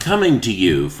Coming to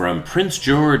you from Prince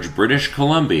George, British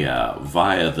Columbia,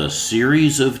 via the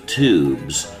series of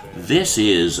tubes, this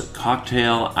is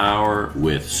Cocktail Hour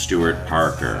with Stuart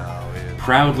Parker.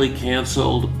 Proudly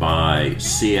cancelled by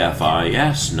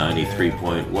CFIS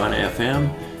 93.1 FM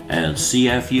and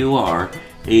CFUR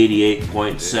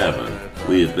 88.7.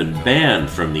 We have been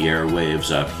banned from the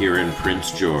airwaves up here in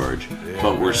Prince George,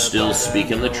 but we're still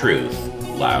speaking the truth,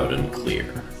 loud and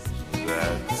clear.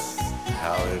 That's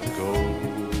how it goes.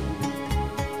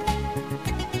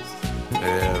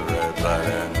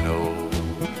 Everybody knows.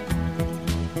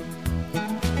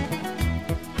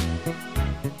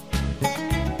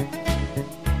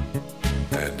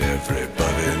 And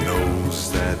everybody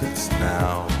knows that it's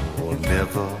now or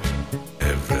never.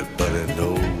 Everybody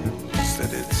knows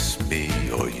that it's me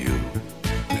or you.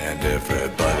 And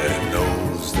everybody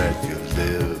knows that you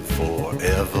live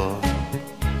forever.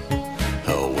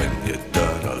 Or when you're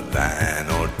done a line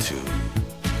or two.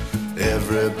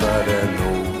 Everybody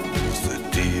knows the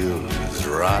deal is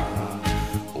rotten.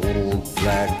 Old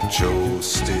Black Joe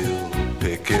still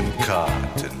picking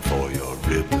cotton for your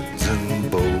ribbons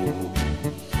and bows.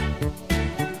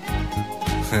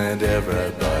 And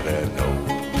everybody knows.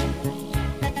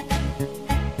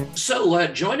 So,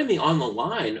 joining me on the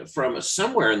line from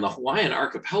somewhere in the Hawaiian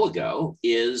archipelago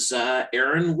is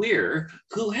Aaron Weir,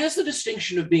 who has the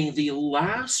distinction of being the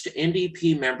last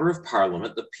NDP member of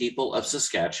Parliament the people of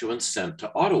Saskatchewan sent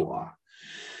to Ottawa.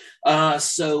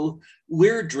 So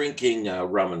we're drinking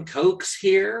rum and cokes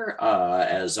here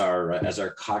as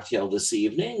our cocktail this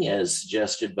evening, as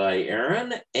suggested by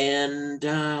Aaron. And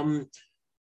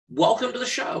welcome to the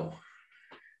show.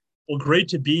 Well, great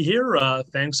to be here.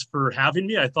 Thanks for having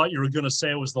me. I thought you were going to say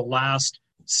it was the last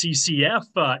CCF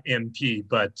MP,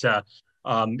 but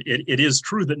it is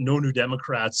true that no New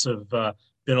Democrats have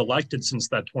been elected since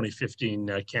that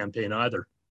 2015 campaign either.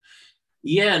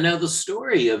 Yeah, now the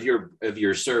story of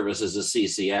your service as a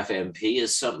CCF MP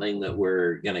is something that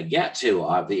we're going to get to,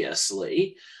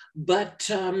 obviously. But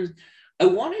I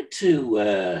wanted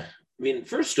to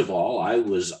first of all,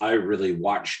 I really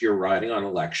watched your riding on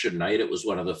election night. It was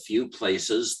one of the few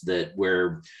places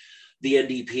where the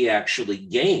NDP actually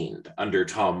gained under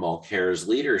Tom Mulcair's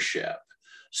leadership.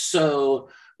 So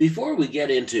before we get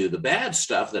into the bad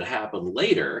stuff that happened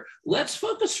later, let's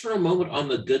focus for a moment on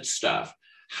the good stuff.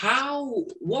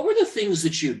 What were the things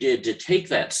that you did to take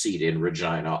that seat in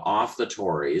Regina off the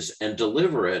Tories and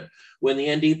deliver it when the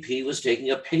NDP was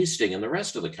taking a pasting in the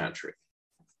rest of the country?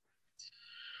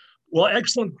 Well,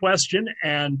 excellent question.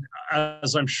 And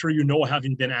as I'm sure you know,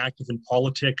 having been active in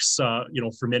politics,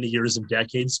 for many years and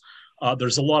decades,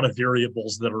 there's a lot of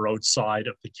variables that are outside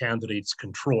of the candidate's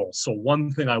control. So one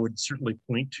thing I would certainly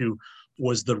point to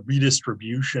was the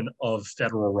redistribution of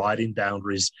federal riding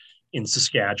boundaries in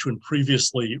Saskatchewan.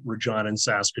 Previously, Regina and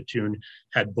Saskatoon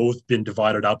had both been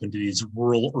divided up into these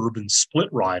rural-urban split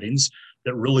ridings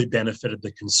that really benefited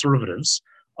the Conservatives.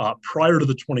 Prior to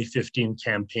the 2015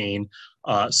 campaign,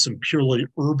 some purely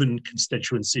urban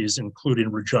constituencies, including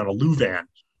Regina-Lewvan,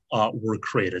 were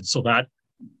created. So that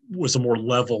was a more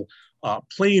level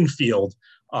playing field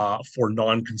for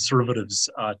non-conservatives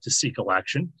to seek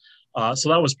election. So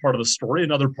that was part of the story.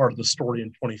 Another part of the story in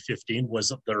 2015 was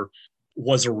that there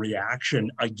was a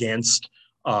reaction against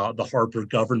the Harper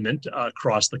government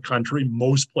across the country.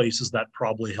 Most places that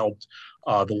probably helped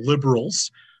the Liberals.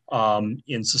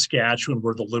 In Saskatchewan,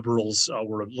 where the Liberals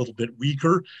were a little bit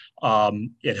weaker,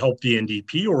 it helped the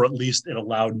NDP, or at least it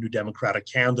allowed New Democratic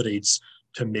candidates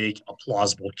to make a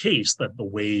plausible case that the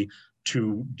way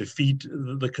to defeat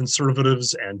the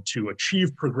Conservatives and to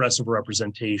achieve progressive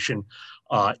representation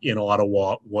in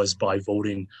Ottawa was by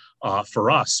voting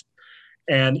for us.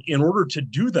 And in order to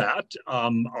do that,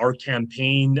 our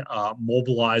campaign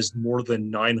mobilized more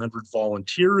than 900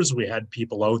 volunteers. We had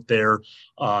people out there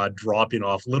dropping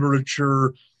off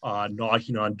literature,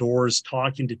 knocking on doors,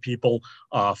 talking to people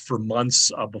for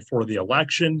months before the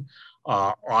election.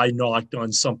 I knocked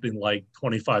on something like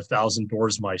 25,000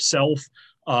 doors myself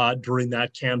during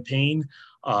that campaign.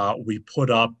 We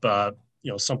put up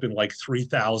something like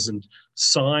 3,000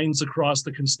 signs across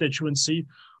the constituency.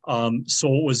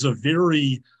 So it was a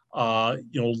very,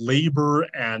 labor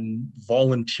and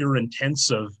volunteer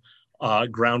intensive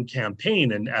ground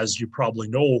campaign. And as you probably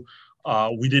know,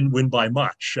 we didn't win by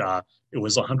much. It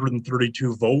was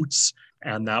 132 votes,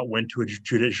 and that went to a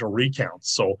judicial recount.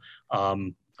 So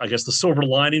I guess the silver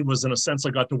lining was, in a sense,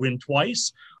 I got to win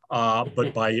twice,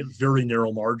 but by very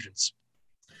narrow margins.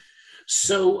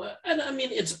 So, and I mean,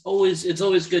 it's always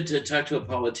good to talk to a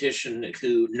politician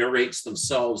who narrates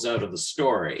themselves out of the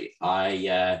story.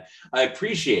 I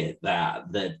appreciate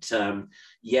that.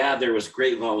 Yeah, there was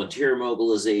great volunteer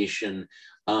mobilization,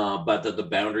 but that the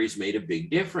boundaries made a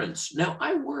big difference. Now,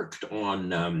 I worked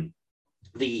on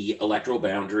the electoral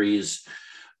boundaries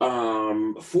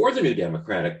for the New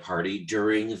Democratic Party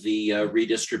during the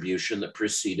redistribution that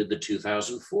preceded the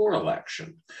 2004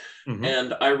 election. Mm-hmm.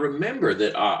 And I remember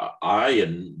that I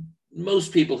and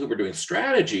most people who were doing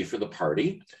strategy for the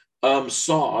party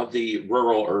saw the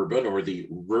rural urban, or the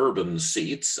rurban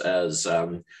seats, as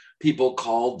people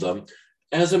called them,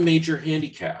 as a major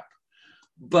handicap.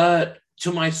 But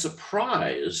to my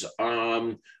surprise,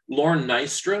 Lorne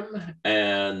Nystrom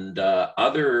and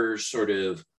other sort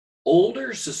of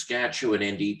older Saskatchewan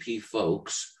NDP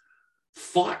folks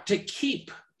fought to keep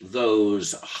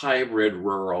those hybrid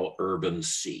rural urban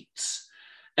seats.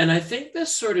 And I think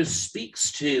this sort of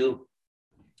speaks to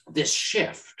this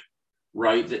shift,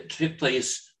 right, that took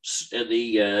place in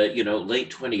the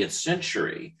late 20th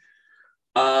century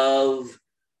of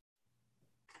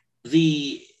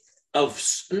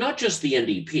not just the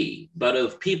NDP, but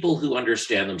of people who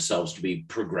understand themselves to be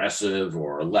progressive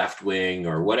or left-wing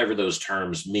or whatever those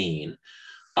terms mean.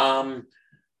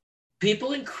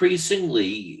 People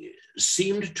increasingly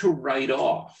seemed to write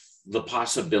off the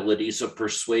possibilities of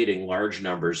persuading large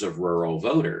numbers of rural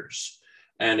voters.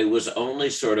 And it was only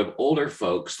sort of older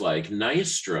folks like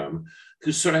Nystrom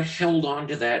who sort of held on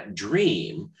to that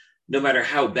dream, no matter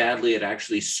how badly it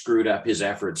actually screwed up his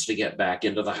efforts to get back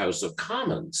into the House of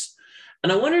Commons.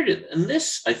 And I wondered, and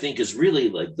this, I think, is really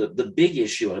like the big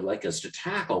issue I'd like us to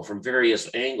tackle from various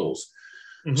angles.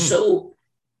 Mm-hmm. So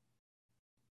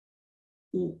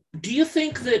do you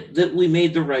think that we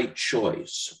made the right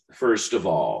choice, first of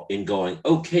all, in going,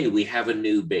 okay, we have a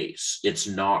new base. It's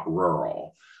not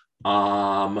rural.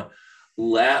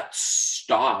 Let's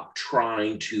stop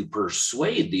trying to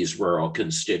persuade these rural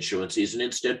constituencies and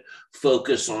instead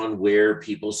focus on where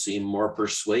people seem more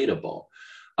persuadable.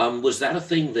 Was that a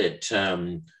thing that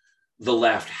the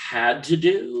left had to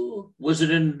do? Was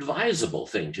it an advisable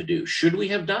thing to do? Should we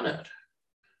have done it?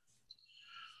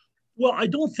 Well, I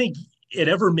don't think it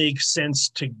ever makes sense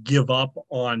to give up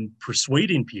on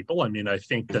persuading people. I mean, I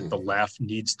think that the left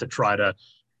needs to try to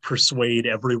persuade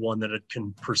everyone that it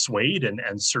can persuade, and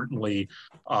certainly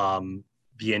the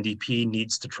NDP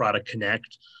needs to try to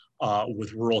connect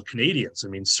with rural Canadians. I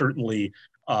mean, certainly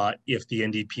if the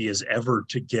NDP is ever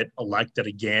to get elected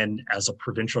again as a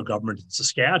provincial government in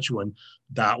Saskatchewan,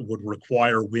 that would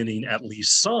require winning at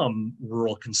least some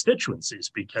rural constituencies,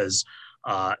 because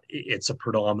it's a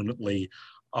predominantly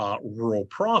rural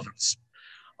province.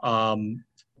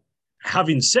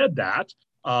 Having said that,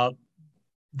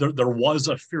 there was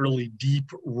a fairly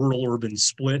deep rural-urban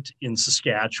split in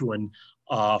Saskatchewan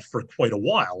for quite a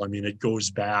while. I mean, it goes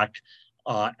back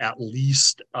at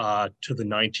least to the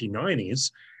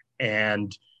 1990s,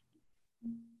 and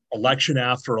election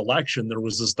after election, there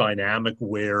was this dynamic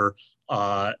where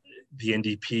the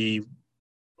NDP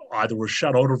either was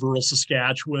shut out of rural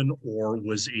Saskatchewan or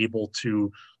was able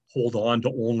to hold on to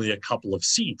only a couple of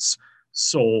seats.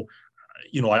 So,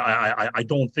 I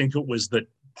don't think it was that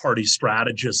party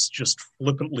strategists just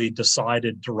flippantly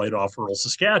decided to write off rural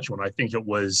Saskatchewan. I think it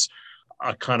was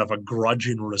a kind of a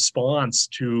grudging response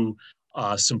to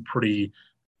some pretty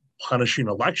punishing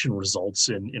election results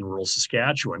in rural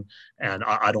Saskatchewan. And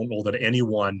I don't know that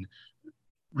anyone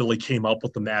really came up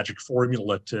with the magic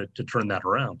formula to turn that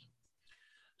around.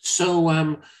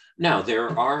 So now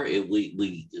there are, it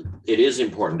is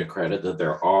important to credit that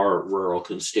there are rural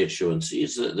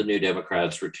constituencies that the New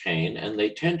Democrats retain, and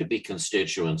they tend to be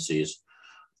constituencies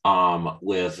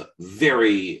with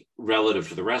very, relative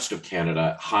to the rest of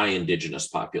Canada, high Indigenous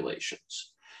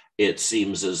populations. It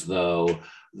seems as though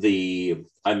the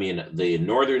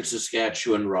northern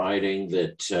Saskatchewan riding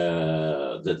that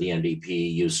the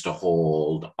NDP used to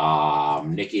hold,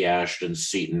 Nikki Ashton's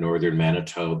seat in northern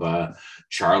Manitoba,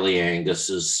 Charlie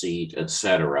Angus's seat,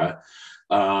 etc.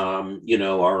 Our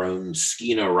own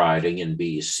Skeena riding in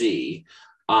BC.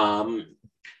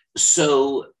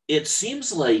 So it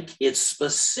seems like it's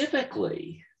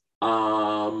specifically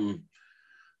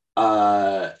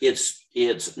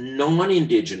it's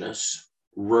non-Indigenous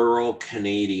rural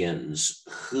Canadians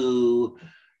who,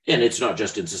 and it's not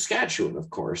just in Saskatchewan, of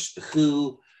course,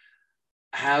 who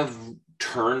have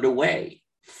turned away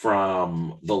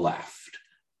from the left.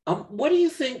 What do you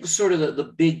think sort of the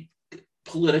big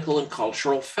political and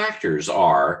cultural factors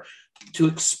are to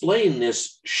explain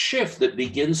this shift that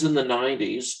begins in the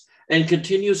 90s and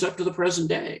continues up to the present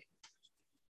day?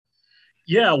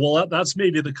 Yeah, well, that's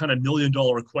maybe the kind of $1 million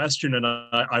question. And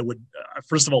I would,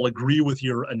 first of all, agree with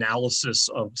your analysis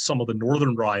of some of the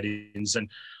northern ridings. And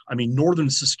I mean, northern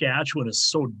Saskatchewan is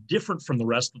so different from the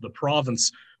rest of the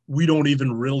province. We don't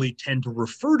even really tend to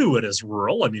refer to it as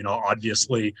rural. I mean,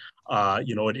 obviously,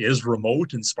 it is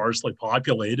remote and sparsely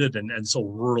populated, and so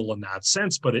rural in that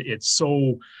sense, but it's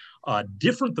so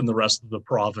different than the rest of the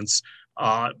province.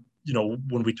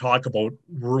 When we talk about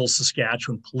rural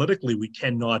Saskatchewan politically, we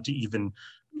tend not to even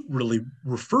really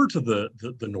refer to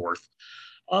the North.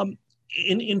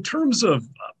 In terms of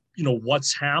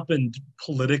what's happened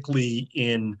politically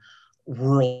in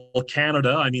rural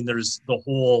Canada, I mean, there's the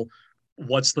whole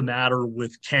 "what's the matter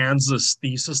with Kansas"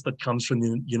 thesis that comes from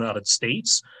the United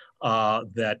States,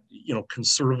 that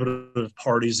conservative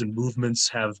parties and movements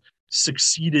have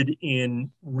succeeded in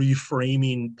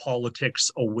reframing politics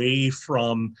away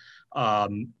from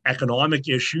economic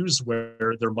issues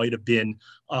where there might have been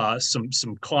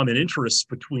some common interests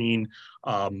between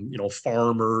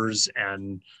farmers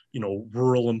and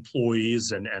rural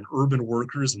employees and urban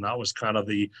workers, and that was kind of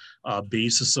the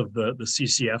basis of the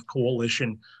CCF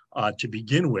coalition to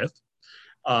begin with,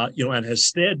 and has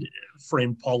instead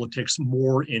framed politics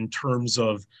more in terms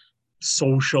of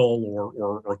social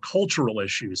or cultural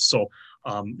issues. So,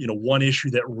 one issue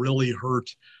that really hurt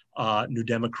New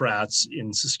Democrats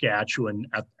in Saskatchewan,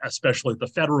 especially at the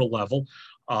federal level,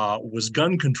 was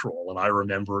gun control. And I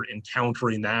remember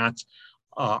encountering that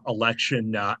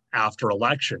election after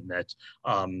election, that,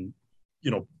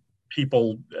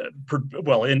 people,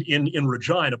 in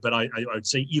Regina, but I'd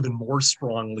say even more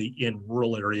strongly in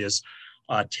rural areas,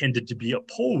 tended to be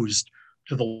opposed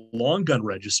to the long gun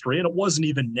registry. And it wasn't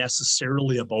even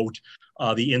necessarily about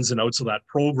the ins and outs of that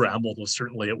program, although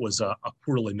certainly it was a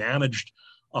poorly managed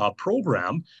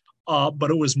program, but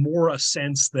it was more a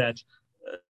sense that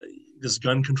this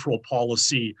gun control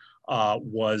policy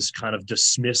was kind of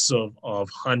dismissive of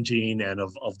hunting and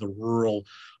of the rural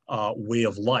way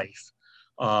of life.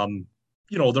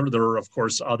 There are, of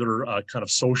course, other kind of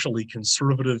socially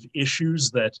conservative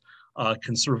issues that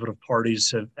conservative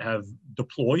parties have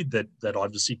deployed that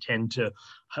obviously tend to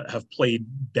have played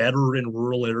better in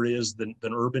rural areas than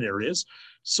urban areas.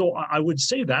 So I would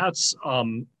say that's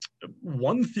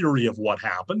one theory of what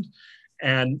happened.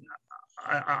 And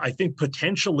I think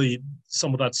potentially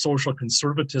some of that social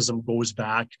conservatism goes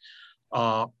back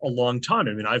a long time.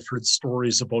 I mean, I've heard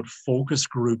stories about focus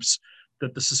groups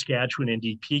that the Saskatchewan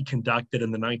NDP conducted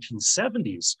in the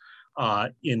 1970s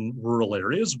in rural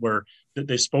areas, where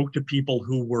they spoke to people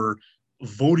who were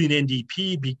voting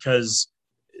NDP because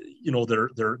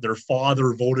their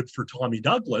father voted for Tommy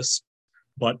Douglas.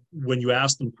 But when you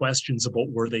asked them questions about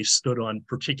where they stood on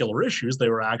particular issues, they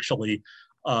were actually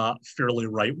fairly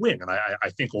right wing. And I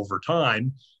think over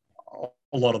time,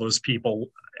 a lot of those people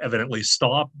evidently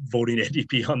stopped voting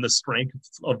NDP on the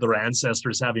strength of their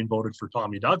ancestors having voted for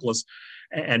Tommy Douglas,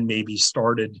 and maybe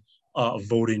started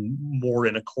voting more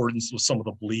in accordance with some of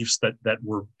the beliefs that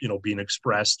were being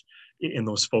expressed in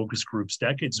those focus groups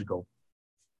decades ago.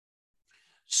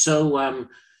 So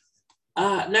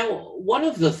now, one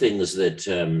of the things that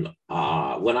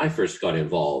when I first got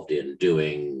involved in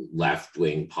doing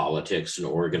left-wing politics and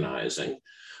organizing,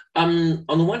 on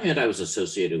the one hand, I was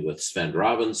associated with Sven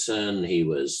Robinson. He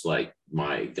was like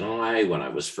my guy when I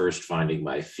was first finding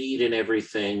my feet and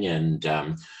everything. And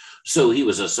so he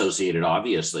was associated,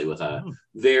 obviously, with a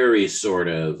very sort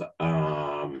of,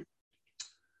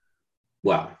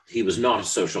 he was not a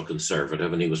social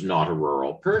conservative and he was not a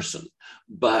rural person.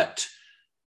 But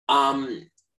in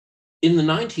the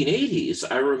 1980s,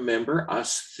 I remember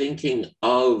us thinking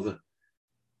of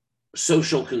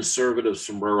social conservatives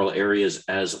from rural areas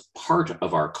as part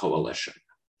of our coalition,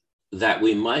 that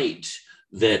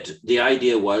the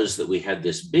idea was that we had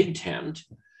this big tent,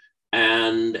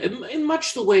 and in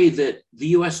much the way that the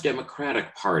US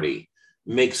Democratic Party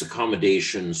makes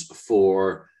accommodations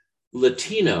for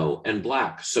Latino and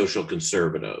Black social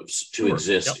conservatives to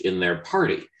exist in their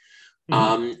party.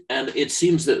 And it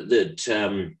seems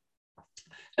that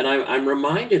and I'm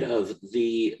reminded of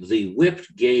the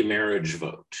whipped gay marriage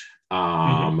vote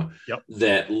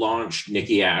that launched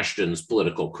Nikki Ashton's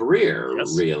political career,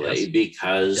 because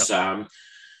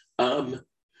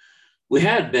we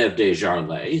had Bev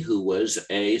Desjardins, who was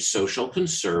a social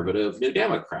conservative New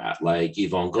Democrat, like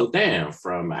Yvonne Gaudin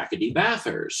from Acadie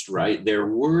Bathurst, right? There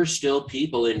were still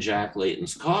people in Jack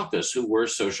Layton's caucus who were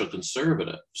social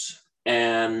conservatives.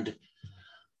 And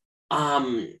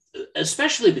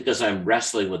especially because I'm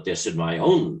wrestling with this in my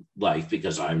own life,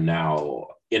 because I'm now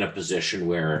in a position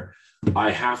where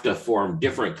I have to form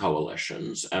different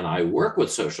coalitions and I work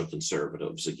with social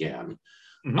conservatives again.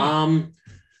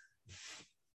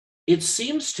 it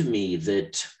seems to me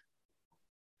that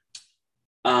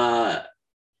uh,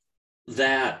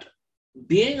 that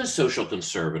being a social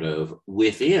conservative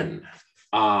within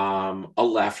a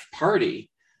left party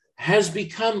has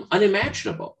become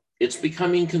unimaginable. It's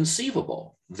become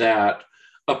inconceivable that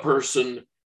a person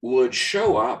would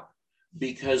show up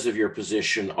because of your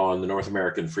position on the North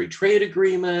American Free Trade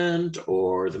Agreement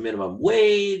or the minimum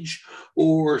wage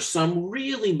or some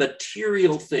really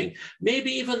material thing,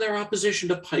 maybe even their opposition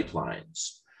to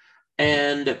pipelines.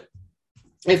 And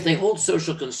if they hold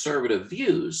social conservative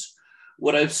views,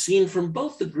 what I've seen from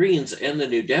both the Greens and the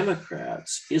New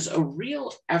Democrats is a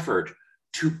real effort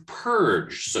to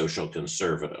purge social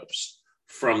conservatives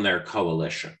from their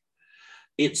coalition.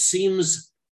 It seems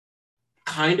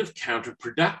kind of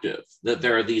counterproductive that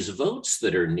there are these votes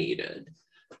that are needed.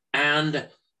 And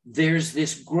there's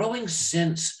this growing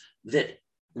sense that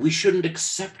we shouldn't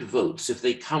accept votes if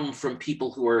they come from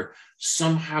people who are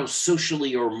somehow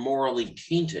socially or morally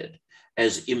tainted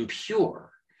as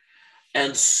impure.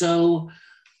 And so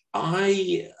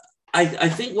I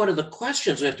think one of the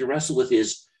questions we have to wrestle with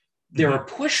is there are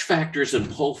push factors and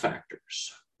pull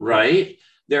factors, right?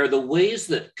 There are the ways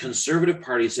that conservative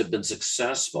parties have been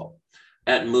successful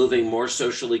at moving more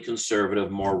socially conservative,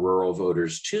 more rural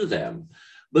voters to them.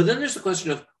 But then there's the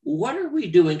question of what are we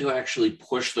doing to actually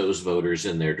push those voters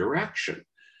in their direction?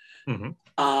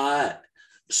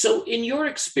 So in your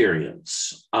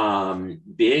experience,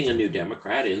 being a New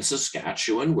Democrat in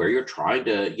Saskatchewan, where you're trying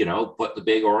to, put the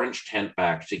big orange tent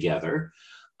back together,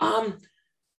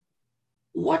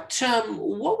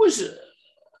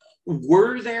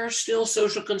 were there still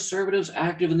social conservatives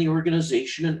active in the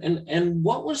organization, and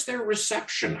what was their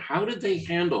reception? How did they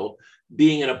handle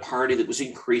being in a party that was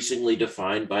increasingly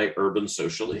defined by urban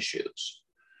social issues?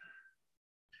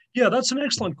 Yeah, that's an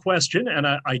excellent question. And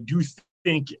I do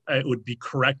think it would be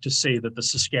correct to say that the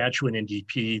Saskatchewan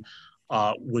NDP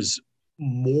was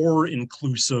more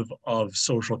inclusive of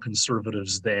social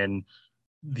conservatives than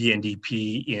the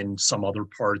NDP in some other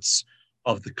parts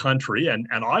of the country. And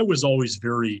I was always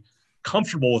very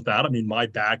comfortable with that. I mean, my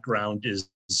background is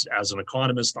as an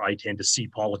economist. I tend to see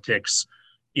politics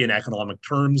in economic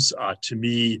terms. To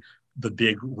me, the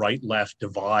big right-left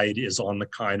divide is on the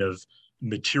kind of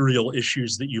material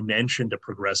issues that you mentioned: a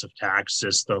progressive tax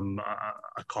system,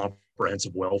 a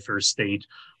comprehensive welfare state,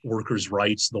 workers'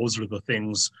 rights. Those are the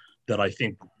things that I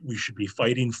think we should be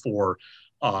fighting for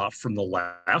from the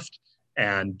left.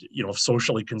 And, if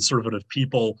socially conservative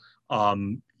people,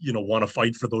 want to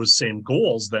fight for those same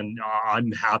goals, then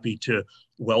I'm happy to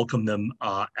welcome them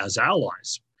as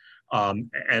allies.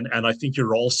 And I think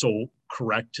you're also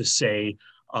correct to say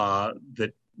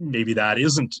that maybe that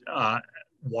isn't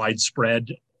widespread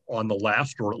on the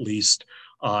left, or at least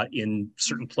in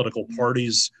certain political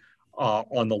parties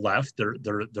on the left.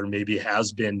 There maybe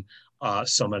has been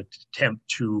some attempt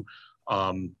to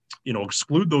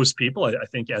exclude those people. I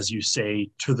think, as you say,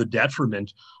 to the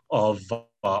detriment of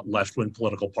left-wing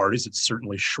political parties. It's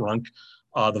certainly shrunk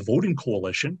the voting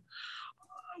coalition.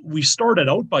 We started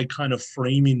out by kind of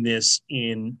framing this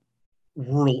in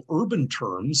rural-urban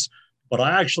terms, but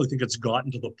I actually think it's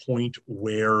gotten to the point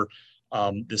where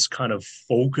this kind of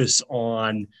focus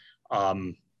on,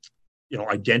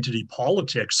 identity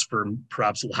politics, for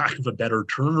perhaps lack of a better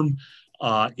term,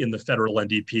 in the federal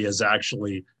NDP has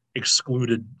actually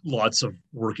excluded lots of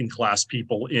working class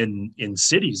people in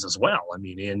cities as well. I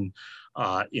mean, in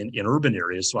urban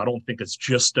areas. So I don't think it's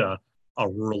just a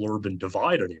rural-urban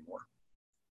divide anymore.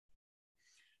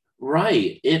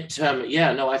 Right.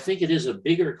 I think it is a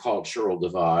bigger cultural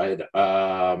divide.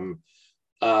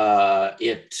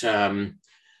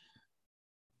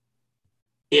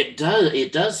 It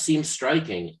does seem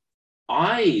striking.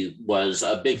 I was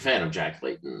a big fan of Jack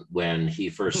Layton when he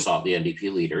first sought the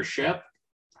NDP leadership,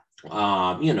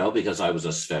 because I was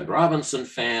a Sven Robinson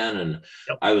fan, and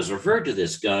I was referred to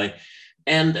this guy.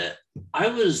 And I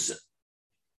was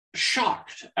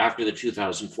shocked after the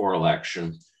 2004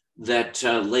 election that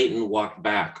Layton walked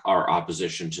back our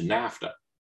opposition to NAFTA.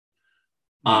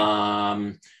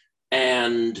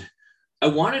 And I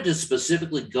wanted to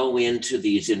specifically go into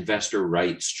these investor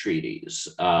rights treaties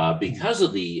because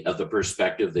of the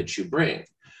perspective that you bring,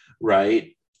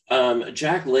 right?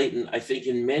 Jack Layton, I think,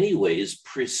 in many ways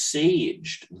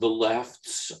presaged the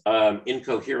left's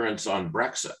incoherence on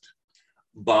Brexit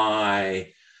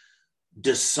by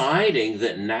deciding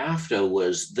that NAFTA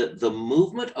was that the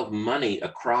movement of money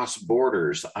across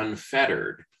borders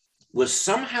unfettered was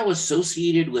somehow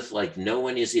associated with, like, no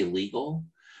one is illegal,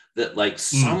 that like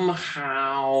Mm.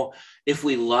 somehow if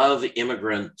we love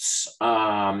immigrants,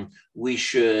 we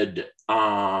should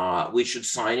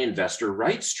sign investor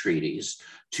rights treaties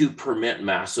to permit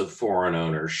massive foreign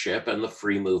ownership and the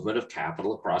free movement of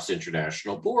capital across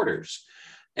international borders.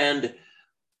 And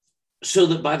so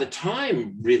that by the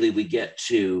time really we get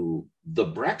to the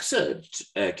Brexit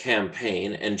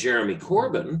campaign and Jeremy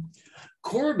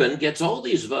Corbyn gets all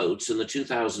these votes in the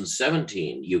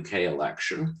 2017 UK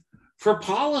election for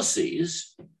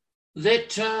policies that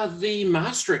the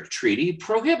Maastricht Treaty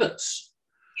prohibits.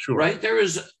 Sure. Right? There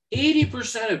is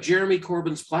 80% of Jeremy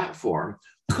Corbyn's platform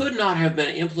could not have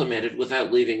been implemented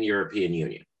without leaving the European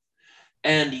Union.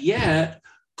 And yet,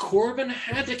 Corbyn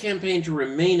had to campaign to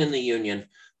remain in the Union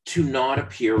to not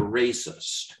appear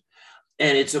racist.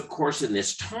 And it's, of course, in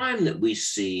this time that we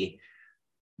see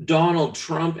Donald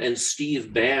Trump and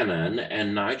Steve Bannon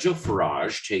and Nigel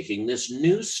Farage taking this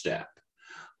new step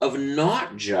of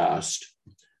not just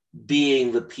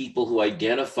being the people who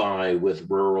identify with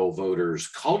rural voters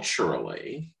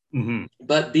culturally,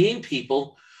 but being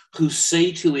people who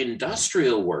say to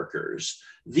industrial workers,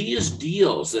 these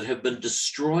deals that have been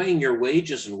destroying your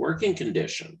wages and working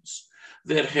conditions,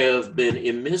 that have been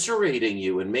immiserating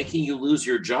you and making you lose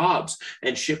your jobs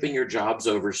and shipping your jobs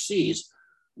overseas,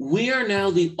 we are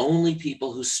now the only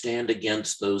people who stand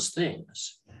against those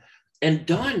things. And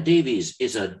Don Davies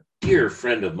is a dear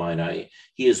friend of mine.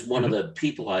 He is one of the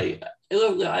people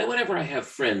whenever I have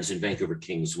friends in Vancouver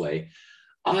Kingsway,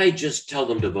 I just tell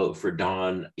them to vote for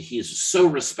Don. He's so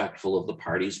respectful of the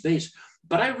party's base,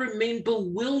 but I remain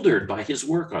bewildered by his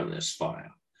work on this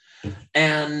file.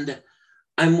 And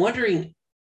I'm wondering,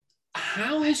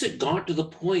 how has it got to the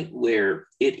point where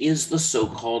it is the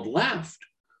so-called left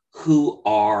who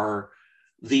are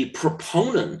the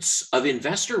proponents of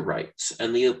investor rights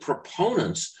and the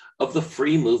proponents of the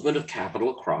free movement of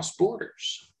capital across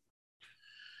borders?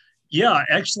 Yeah,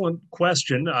 excellent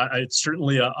question. It's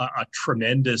certainly a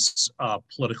tremendous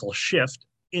political shift.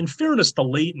 In fairness to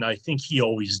Layton, I think he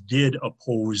always did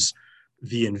oppose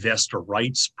the investor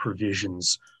rights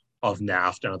provisions of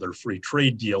NAFTA and other free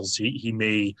trade deals. He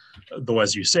may, though,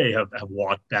 as you say, have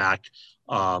walked back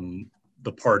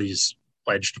the party's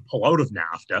pledge to pull out of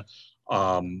NAFTA.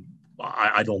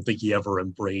 I don't think he ever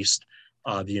embraced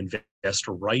the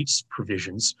investor rights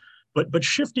provisions. But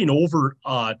shifting over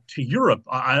to Europe,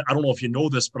 I don't know if you know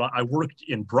this, but I worked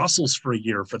in Brussels for a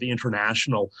year for the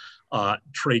International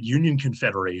Trade Union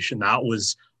Confederation. That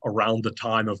was around the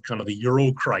time of kind of the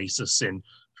Euro crisis in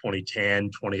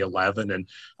 2010, 2011.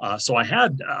 And so I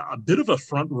had a bit of a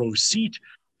front row seat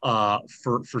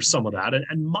for some of that.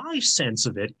 And my sense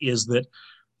of it is that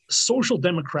social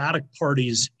democratic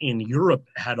parties in Europe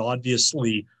had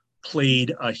obviously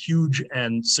played a huge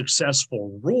and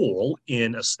successful role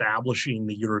in establishing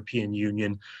the European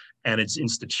Union and its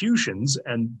institutions,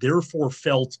 and therefore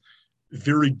felt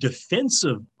very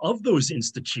defensive of those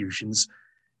institutions,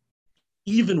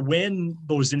 even when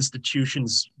those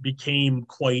institutions became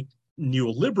quite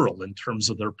neoliberal in terms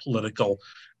of their political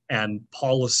and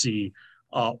policy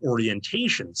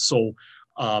orientation. So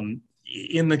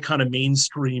in the kind of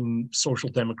mainstream social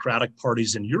democratic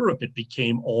parties in Europe, it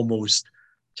became almost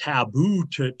taboo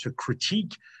to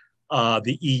critique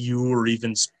the EU or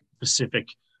even specific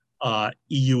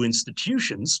EU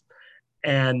institutions.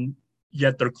 And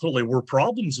yet there clearly were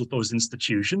problems with those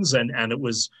institutions. And it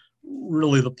was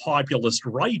really the populist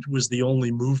right was the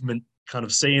only movement kind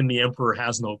of saying the emperor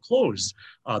has no clothes.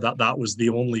 That was the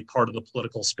only part of the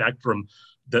political spectrum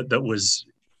that was,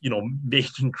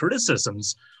 making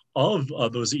criticisms of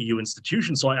those EU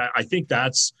institutions. So I think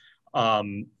that's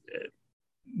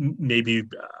maybe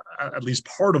at least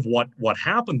part of what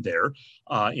happened there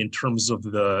in terms of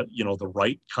the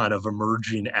right kind of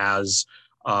emerging as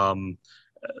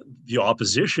the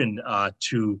opposition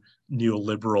to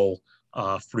neoliberal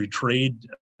free trade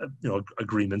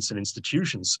agreements and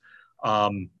institutions.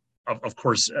 Of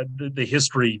course, the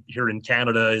history here in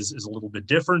Canada is a little bit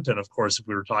different. And of course, if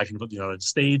we were talking about the United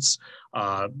States,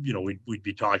 we'd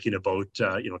be talking about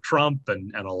Trump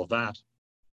and all of that.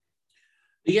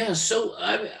 Yeah. So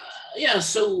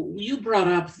you brought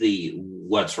up the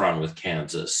 "What's Wrong with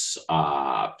Kansas"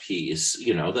 piece,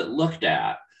 that looked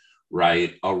at,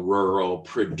 right, a rural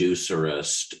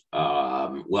producerist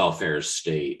welfare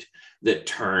state that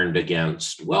turned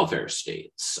against welfare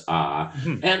states.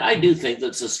 And I do think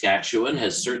that Saskatchewan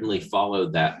has certainly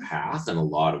followed that path in a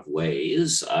lot of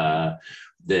ways. That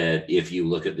if you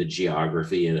look at the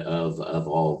geography of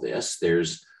all this,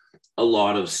 there's a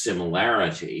lot of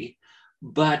similarity.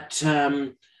 But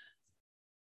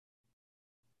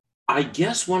I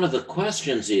guess one of the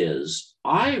questions is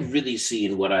I've really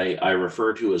seen what I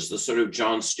refer to as the sort of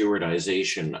Jon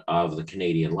Stewartization of the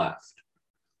Canadian left.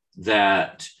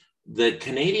 That the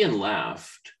Canadian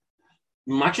left,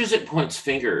 much as it points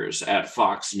fingers at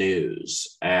Fox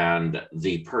News and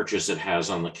the purchase it has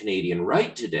on the Canadian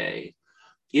right today,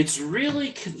 it's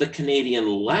really the Canadian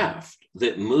left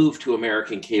that moved to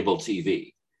American cable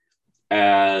TV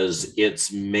as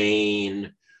its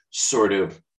main sort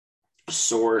of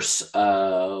source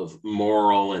of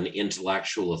moral and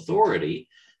intellectual authority,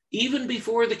 even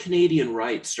before the Canadian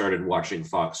right started watching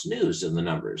Fox News in the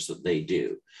numbers that they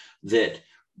do. That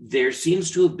there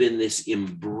seems to have been this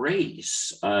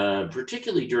embrace,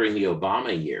 particularly during the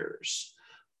Obama years,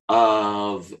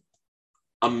 of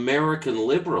American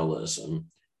liberalism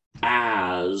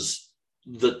as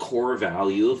the core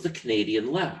value of the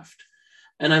Canadian left.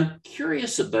 And I'm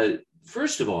curious about,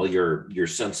 first of all, your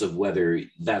sense of whether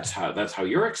that's how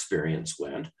your experience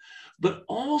went, but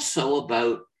also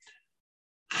about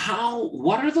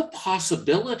what are the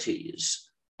possibilities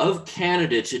of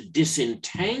Canada to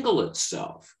disentangle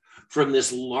itself from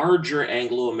this larger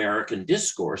Anglo-American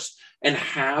discourse and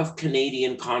have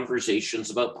Canadian conversations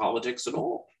about politics at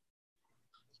all?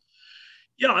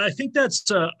 Yeah, I think that's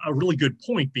a really good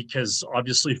point, because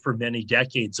obviously for many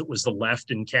decades, it was the left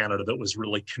in Canada that was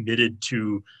really committed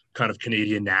to kind of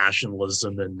Canadian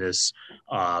nationalism and this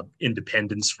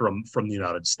independence from the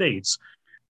United States.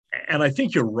 And I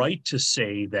think you're right to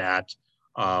say that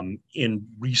in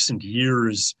recent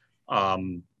years,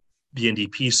 the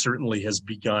NDP certainly has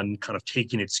begun kind of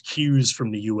taking its cues from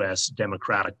the US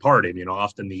Democratic Party. I mean,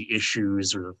 often the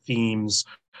issues or the themes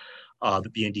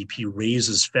that the NDP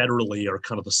raises federally are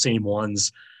kind of the same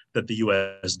ones that the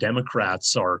US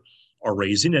Democrats are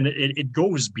raising. And it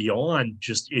goes beyond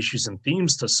just issues and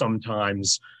themes to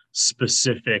sometimes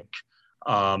specific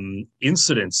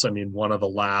incidents. I mean, one of the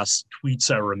last tweets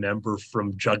I remember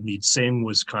from Jagmeet Singh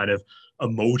was kind of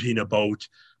emoting about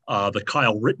the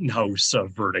Kyle Rittenhouse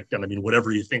verdict. And I mean,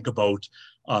 whatever you think about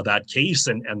that case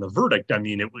and the verdict, I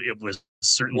mean, it was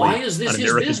certainly why is this an his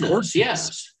American business? court case.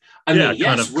 Yes. I mean,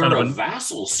 yes, we're a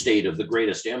vassal state of the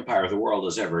greatest empire the world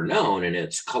has ever known, and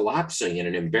it's collapsing in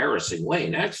an embarrassing way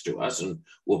next to us and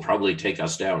will probably take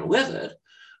us down with it.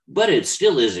 But it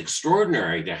still is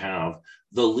extraordinary to have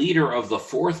the leader of the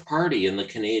fourth party in the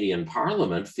Canadian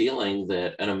Parliament feeling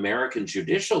that an American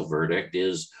judicial verdict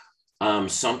is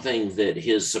something that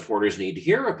his supporters need to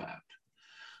hear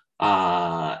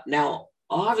about. Now,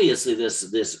 obviously,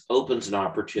 this opens an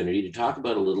opportunity to talk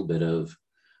about a little bit of,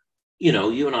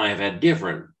 you and I have had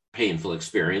different painful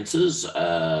experiences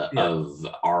of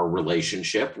our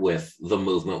relationship with the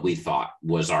movement we thought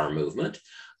was our movement.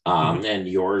 And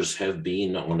yours have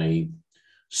been on a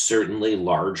certainly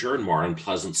larger and more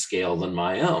unpleasant scale than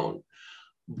my own.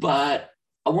 But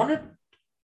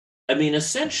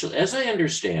essentially, as I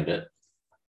understand it,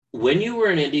 when you were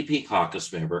an NDP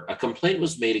caucus member, a complaint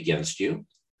was made against you,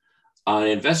 an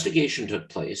investigation took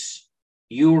place,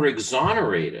 you were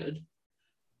exonerated,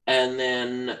 and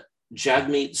then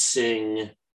Jagmeet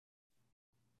Singh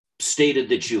stated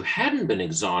that you hadn't been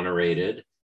exonerated,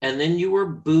 and then you were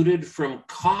booted from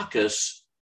caucus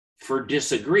for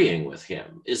disagreeing with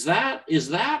him. Is that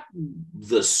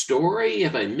the story?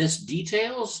 Have I missed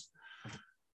details?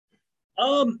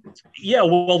 Yeah,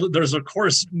 well, there's of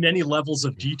course many levels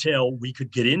of detail we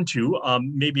could get into.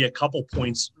 Maybe a couple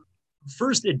points.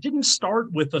 First, it didn't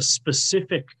start with a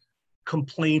specific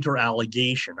complaint or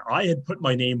allegation. I had put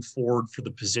my name forward for the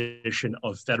position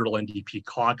of federal NDP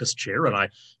caucus chair, and I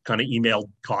kind of emailed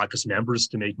caucus members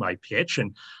to make my pitch.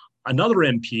 And another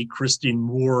MP, Christine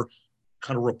Moore,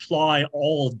 kind of reply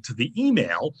all to the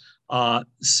email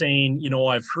saying,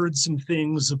 I've heard some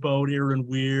things about Aaron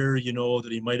Weir, that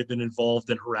he might have been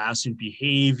involved in harassing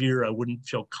behavior. I wouldn't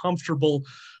feel comfortable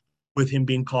with him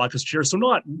being caucus chair. So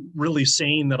not really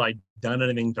saying that I'd done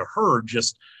anything to her,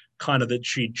 just kind of that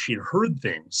she'd heard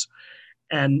things.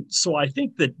 And so I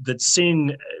think that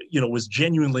Singh, was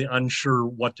genuinely unsure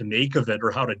what to make of it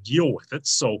or how to deal with it.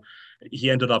 So he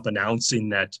ended up announcing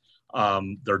that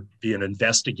there'd be an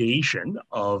investigation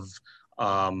of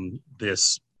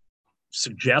this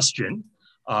suggestion.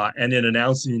 And in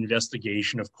announcing the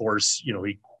investigation, of course,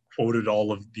 he quoted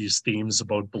all of these themes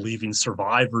about believing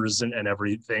survivors and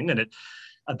everything. And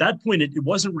at that point, it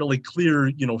wasn't really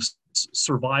clear,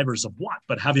 survivors of what,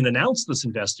 but having announced this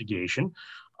investigation,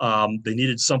 they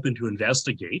needed something to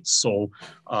investigate. So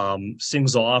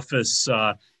Singh's office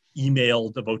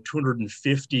emailed about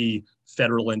 250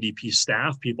 federal NDP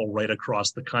staff people right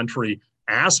across the country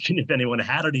asking if anyone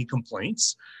had any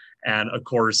complaints. And of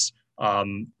course,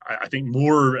 I think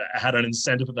Moore had an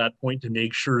incentive at that point to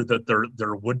make sure that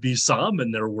there would be some,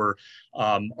 and there were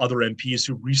other MPs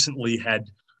who recently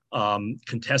had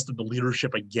contested the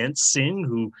leadership against Singh,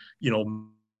 who, you know,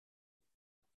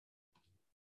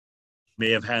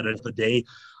 may have had it the day.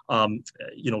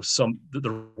 You know,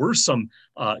 there were some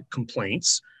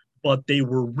complaints, but they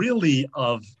were really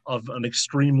of an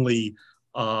extremely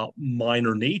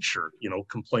minor nature. You know,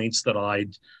 complaints that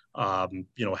I'd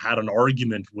you know, had an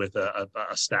argument with a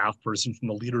staff person from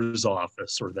the leader's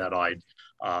office, or that I'd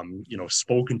you know,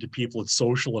 spoken to people at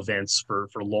social events for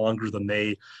longer than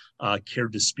they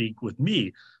cared to speak with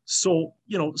me. So,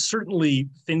 you know, certainly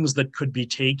things that could be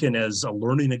taken as a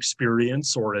learning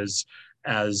experience or as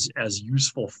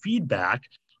useful feedback,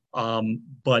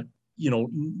 but, you know,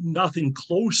 nothing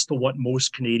close to what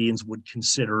most Canadians would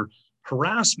consider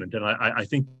harassment. And I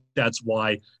think that's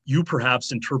why you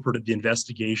perhaps interpreted the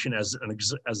investigation as an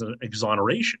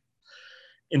exoneration.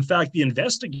 In fact, the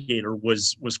investigator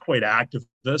was quite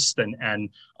activist and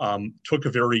took a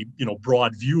very, you know,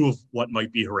 broad view of what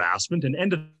might be harassment, and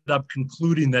ended up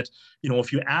concluding that, you know,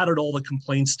 if you added all the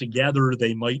complaints together,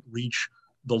 they might reach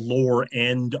the lower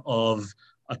end of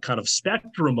a kind of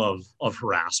spectrum of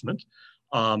harassment.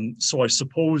 So I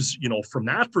suppose, you know, from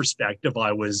that perspective,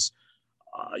 I was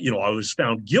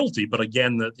found guilty. But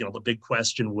again, the big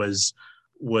question was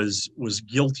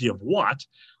guilty of what?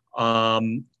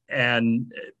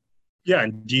 And yeah,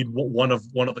 indeed, one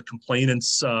of the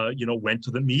complainants, you know, went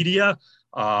to the media.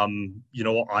 You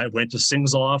know, I went to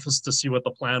Singh's office to see what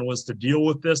the plan was to deal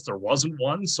with this. There wasn't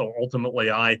one, so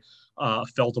ultimately I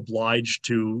felt obliged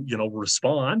to, you know,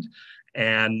 respond.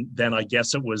 And then I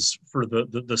guess it was for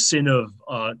the sin of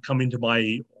coming to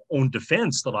my own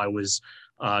defense that I was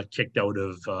kicked out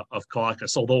of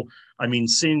caucus. Although, I mean,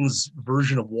 Singh's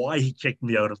version of why he kicked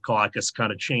me out of caucus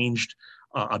kind of changed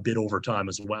a bit over time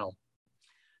as well.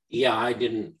 Yeah, I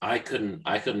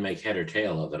couldn't make head or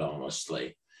tail of it,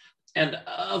 honestly. And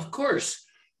of course,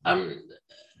 I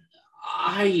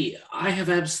have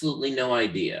absolutely no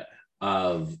idea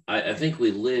of, I think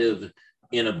we live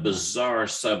in a bizarre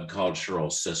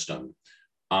subcultural system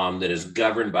that is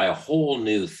governed by a whole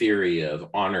new theory of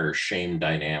honor-shame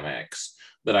dynamics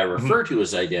that I refer to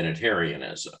as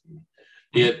identitarianism.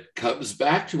 It comes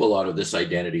back to a lot of this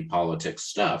identity politics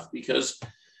stuff because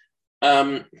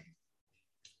the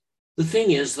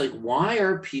thing is, like, why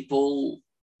are people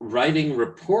writing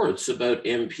reports about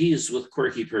MPs with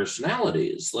quirky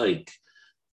personalities? Like,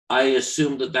 I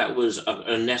assumed that was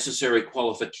a necessary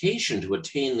qualification to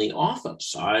attain the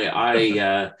office.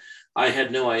 I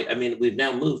had no, I mean, we've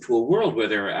now moved to a world where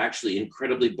there are actually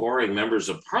incredibly boring members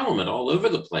of parliament all over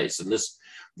the place. And this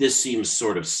seems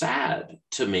sort of sad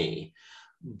to me.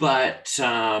 But,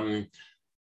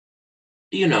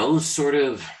 you know, sort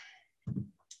of,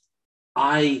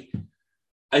 I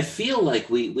feel like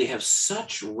we have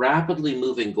such rapidly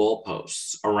moving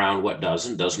goalposts around what does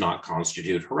and does not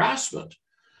constitute harassment.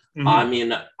 I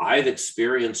mean, I've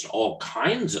experienced all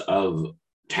kinds of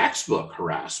textbook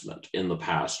harassment in the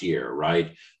past year,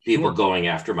 right? People going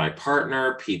after my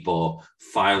partner, people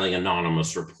filing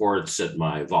anonymous reports at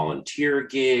my volunteer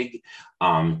gig,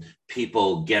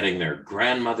 people getting their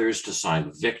grandmothers to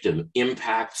sign victim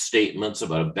impact statements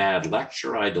about a bad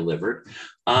lecture I delivered.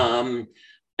 And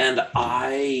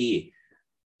I'm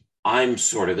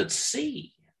sort of at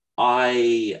sea.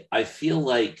 I feel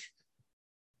like,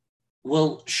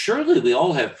 well, surely we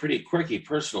all have pretty quirky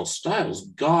personal styles.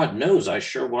 God knows I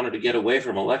sure wanted to get away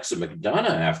from Alexa McDonough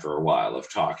after a while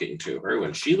of talking to her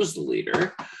when she was the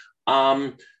leader.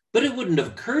 But it wouldn't have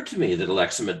occurred to me that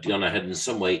Alexa McDonough had in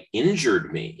some way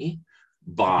injured me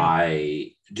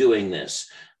by doing this.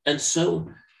 And so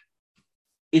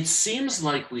it seems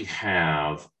like we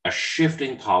have a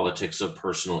shifting politics of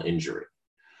personal injury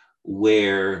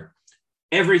where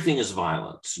everything is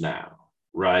violence now,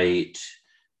 right?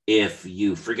 If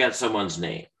you forget someone's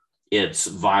name, it's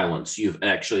violence. You've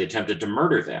actually attempted to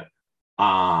murder them.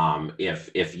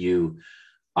 If you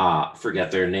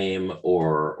forget their name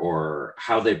or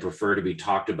how they prefer to be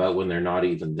talked about when they're not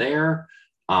even there,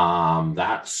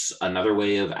 that's another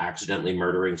way of accidentally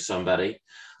murdering somebody.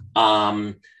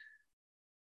 And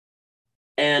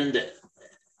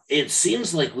it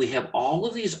seems like we have all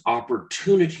of these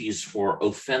opportunities for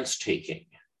offense taking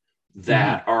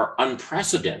that are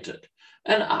unprecedented.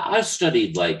 And I've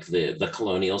studied like the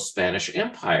colonial Spanish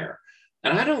Empire,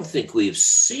 and I don't think we've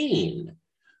seen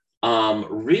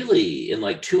really in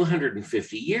like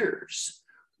 250 years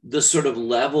the sort of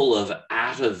level of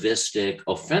atavistic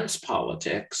offense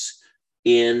politics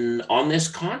on this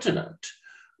continent,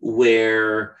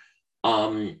 where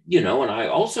And I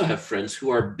also have friends who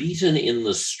are beaten in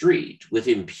the street with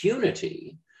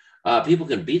impunity. People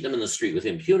can beat them in the street with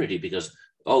impunity because,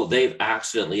 oh, they've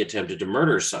accidentally attempted to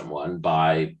murder someone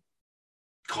by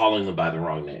calling them by the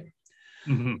wrong name.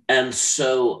 Mm-hmm. And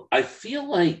so I feel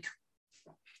like,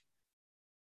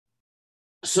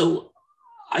 so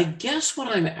I guess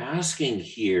what I'm asking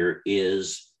here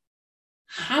is,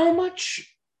 how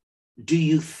much do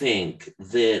you think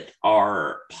that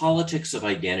our politics of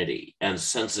identity and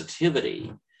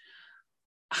sensitivity,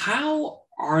 how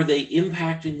are they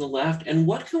impacting the left, and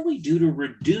what can we do to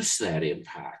reduce that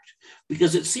impact?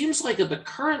 Because it seems like at the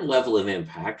current level of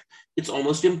impact, it's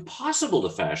almost impossible to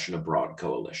fashion a broad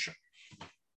coalition.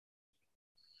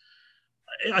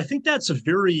 I think that's a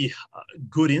very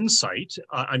good insight.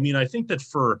 I mean, I think that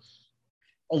for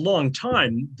a long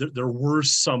time, there were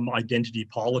some identity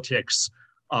politics,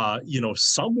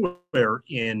 somewhere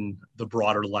in the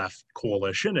broader left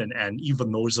coalition, and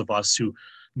even those of us who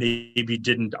maybe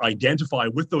didn't identify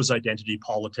with those identity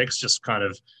politics just kind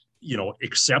of,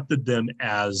 accepted them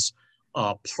as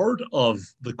part of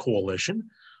the coalition.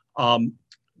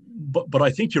 But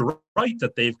I think you're right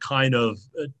that they've kind of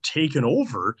taken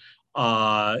over,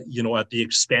 at the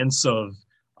expense of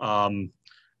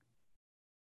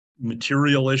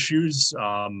material issues,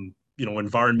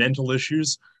 environmental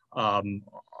issues, a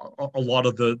lot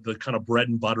of the kind of bread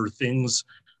and butter things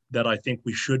that I think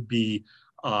we should be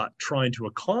trying to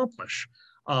accomplish.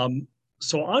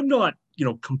 So I'm not,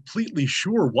 completely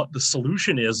sure what the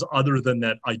solution is, other than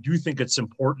that I do think it's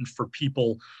important for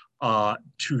people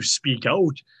to speak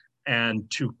out and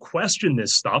to question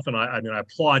this stuff. And I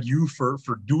applaud you for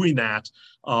doing that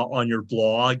on your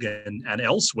blog and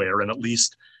elsewhere, and at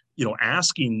least,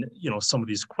 asking, some of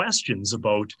these questions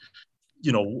about,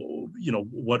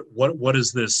 what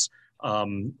is this,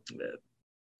 kind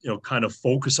of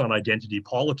focus on identity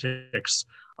politics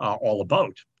all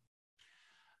about?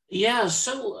 Yeah,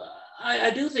 so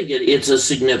I do think it's a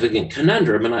significant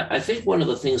conundrum. And I think one of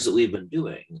the things that we've been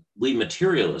doing, we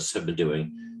materialists have been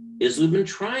doing, is we've been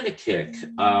trying to kick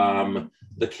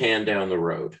the can down the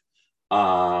road,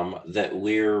 that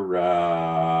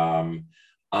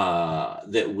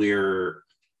we're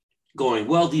going,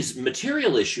 well, these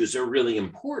material issues are really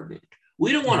important.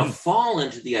 We don't want to fall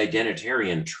into the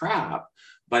identitarian trap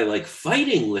by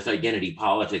fighting with identity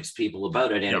politics people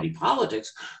about identity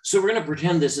politics. So we're going to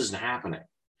pretend this isn't happening.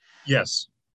 Yes.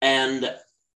 And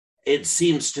it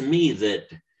seems to me that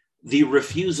the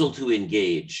refusal to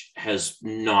engage has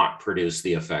not produced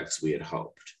the effects we had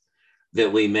hoped,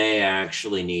 that we may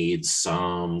actually need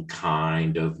some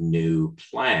kind of new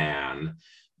plan,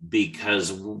 because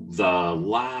the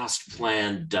last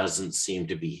plan doesn't seem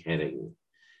to be heading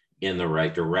in the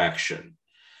right direction.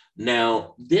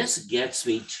 Now, this gets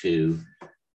me to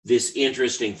this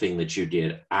interesting thing that you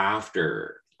did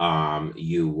after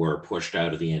you were pushed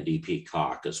out of the NDP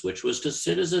caucus, which was to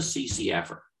sit as a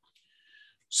CCFer.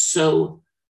 So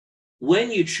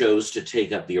when you chose to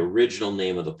take up the original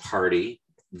name of the party,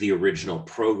 the original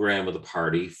program of the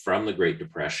party from the Great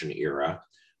Depression era,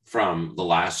 from the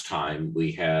last time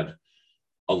we had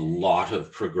a lot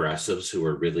of progressives who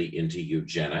were really into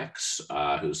eugenics,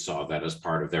 who saw that as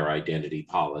part of their identity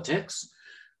politics,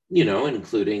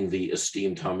 including the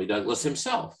esteemed Tommy Douglas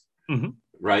himself,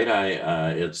 right?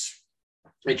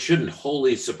 It shouldn't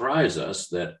wholly surprise us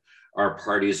that our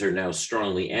parties are now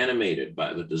strongly animated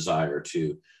by the desire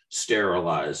to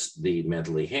sterilize the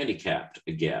mentally handicapped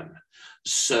again.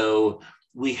 So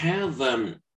we have,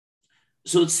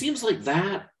 so it seems like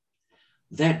that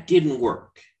didn't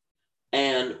work.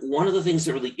 And one of the things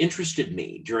that really interested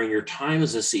me during your time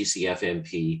as a CCF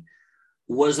MP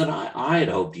was that I had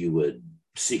hoped you would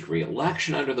seek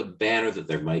re-election under the banner, that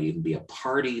there might even be a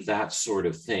party, that sort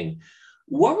of thing.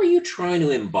 What were you trying to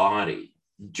embody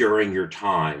during your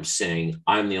time saying,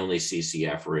 I'm the only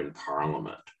CCFer in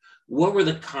Parliament? What were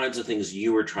the kinds of things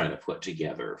you were trying to put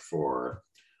together for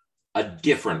a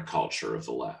different culture of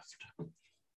the left?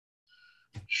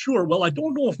 Sure. Well, I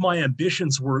don't know if my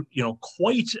ambitions were,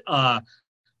 quite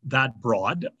that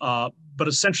broad, but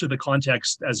essentially the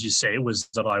context, as you say, was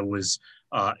that I was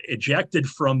ejected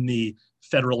from the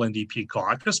federal NDP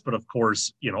caucus. But of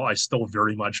course, I still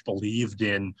very much believed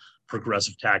in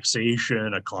progressive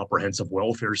taxation, a comprehensive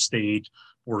welfare state,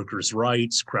 workers'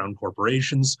 rights, crown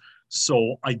corporations.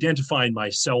 So identifying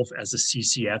myself as a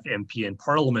CCF MP in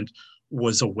Parliament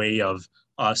was a way of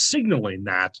signaling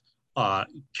that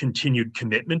continued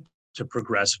commitment to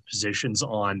progressive positions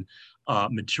on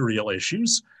material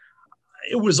issues.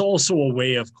 It was also a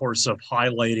way, of course, of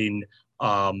highlighting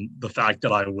the fact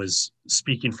that I was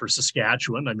speaking for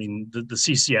Saskatchewan. I mean, the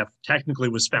CCF technically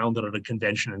was founded at a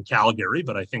convention in Calgary,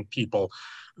 but I think people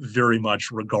very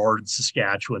much regard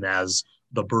Saskatchewan as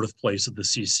the birthplace of the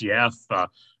CCF.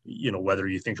 Whether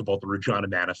you think about the Regina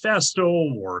Manifesto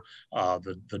or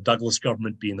the Douglas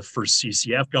government being the first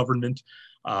CCF government.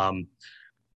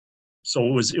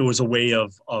 So it was a way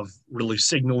of really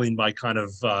signaling my kind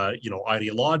of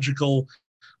ideological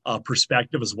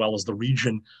perspective, as well as the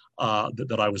region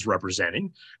that I was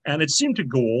representing. And it seemed to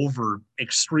go over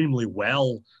extremely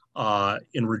well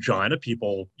in Regina.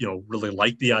 People, really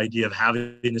liked the idea of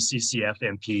having a CCF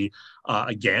MP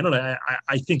again. And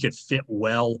I think it fit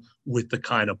well with the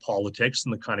kind of politics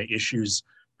and the kind of issues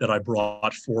that I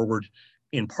brought forward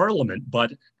in Parliament.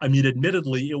 But I mean,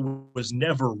 admittedly, it was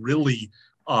never really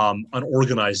an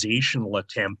organizational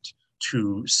attempt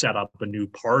to set up a new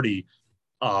party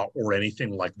or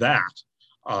anything like that.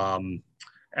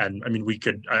 And I mean,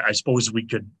 I suppose we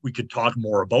could talk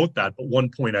more about that. But one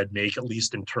point I'd make, at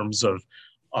least in terms of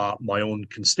my own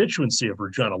constituency of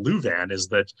Regina Louvain, is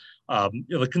that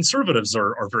the Conservatives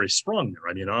are very strong there.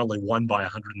 I mean, I only won by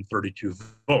 132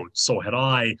 votes. So had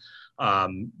I,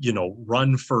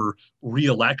 run for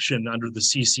re-election under the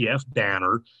CCF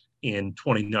banner in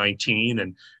 2019,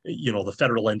 and the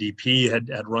federal NDP had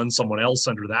run someone else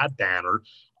under that banner,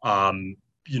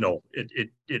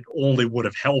 it only would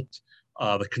have helped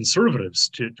the Conservatives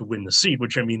to win the seat,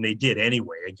 which I mean they did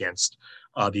anyway against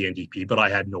the NDP, but I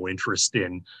had no interest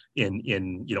in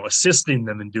assisting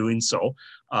them in doing so.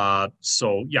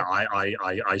 So yeah,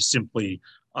 I simply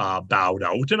bowed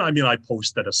out, and I mean I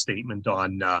posted a statement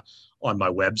on my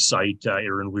website,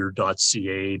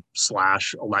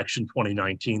 aaronweir.ca/election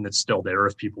 2019. That's still there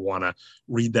if people want to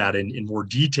read that in more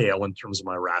detail in terms of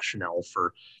my rationale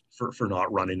for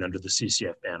not running under the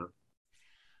CCF banner.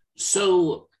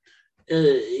 So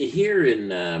here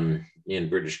in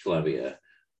British Columbia,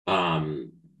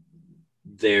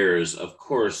 there's of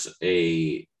course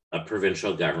a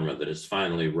provincial government that is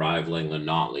finally rivaling the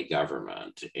Notley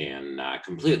government in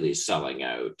completely selling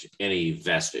out any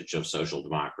vestige of social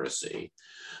democracy.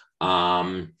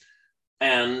 And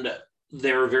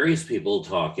there are various people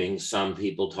talking. Some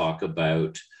people talk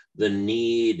about the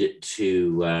need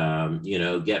to,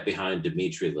 get behind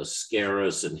Dimitri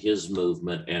Lascaris and his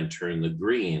movement and turn the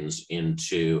Greens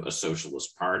into a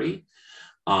socialist party.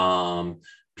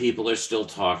 People are still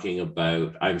talking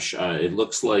about, I'm sure, it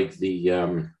looks like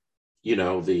the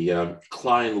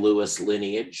Klein Lewis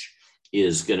lineage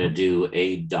is going to do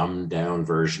a dumbed down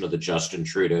version of the Justin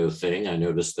Trudeau thing. I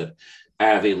noticed that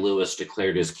Avi Lewis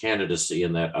declared his candidacy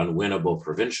in that unwinnable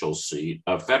provincial seat,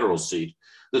 a federal seat,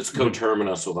 that's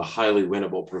coterminous with a highly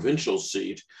winnable provincial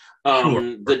seat,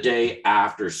 the day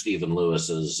after Stephen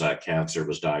Lewis's cancer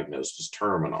was diagnosed as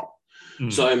terminal.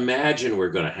 So I imagine we're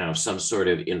going to have some sort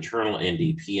of internal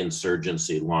NDP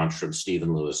insurgency launched from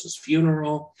Stephen Lewis's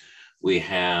funeral. We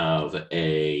have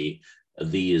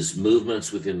these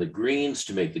movements within the Greens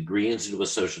to make the Greens into a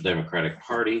social democratic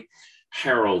party.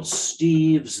 Harold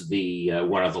Steeves,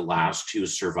 one of the last two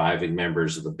surviving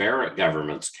members of the Barrett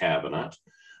government's cabinet,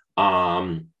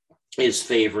 is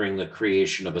favoring the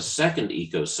creation of a second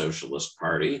eco-socialist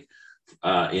party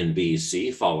in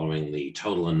BC, following the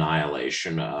total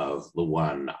annihilation of the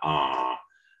one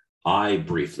I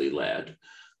briefly led.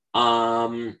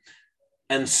 And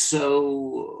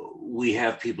so we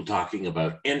have people talking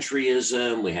about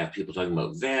entryism, we have people talking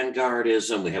about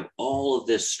vanguardism, we have all of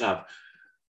this stuff.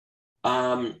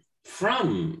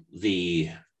 From the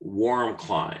warm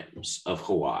climes of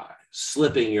Hawaii,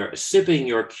 sipping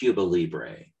your Cuba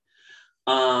Libre,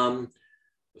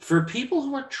 for people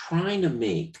who are trying to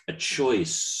make a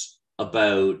choice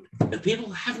about, people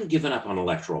who haven't given up on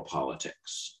electoral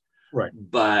politics, right,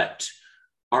 but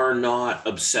are not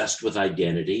obsessed with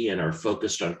identity and are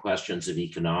focused on questions of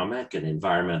economic and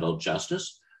environmental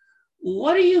justice,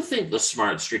 what do you think the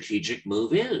smart strategic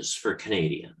move is for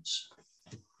Canadians?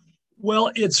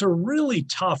 Well, it's a really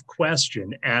tough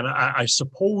question. And I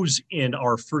suppose in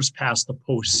our first past the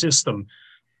post system,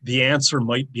 the answer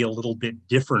might be a little bit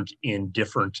different in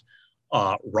different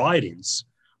ridings.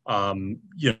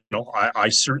 I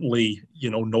certainly,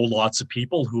 know lots of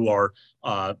people who are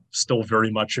still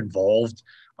very much involved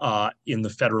in the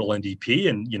federal NDP.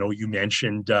 And, you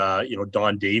mentioned,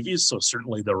 Don Davies. So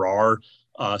certainly there are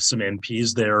some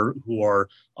MPs there who are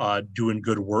doing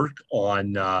good work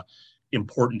on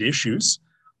important issues.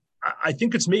 I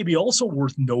think it's maybe also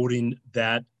worth noting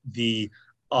that the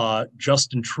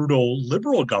Justin Trudeau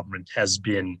Liberal government has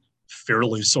been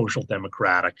fairly social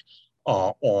democratic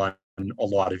on a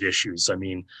lot of issues. I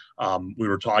mean, we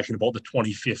were talking about the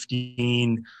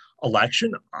 2015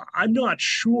 election. I'm not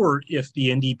sure if the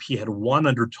NDP had won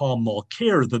under Tom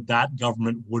Mulcair that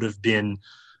government would have been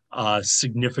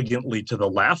significantly to the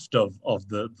left of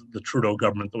the Trudeau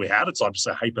government that we had. It's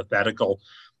obviously a hypothetical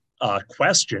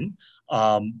question,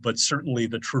 but certainly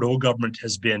the Trudeau government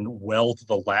has been well to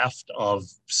the left of,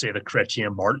 say, the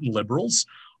Chrétien Martin Liberals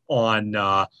on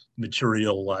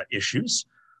material issues.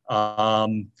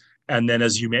 And then,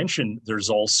 as you mentioned, there's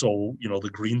also, the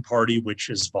Green Party, which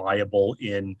is viable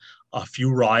in a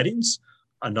few ridings.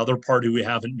 Another party we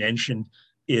haven't mentioned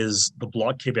is the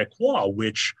Bloc Québécois,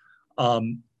 which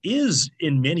is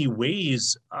in many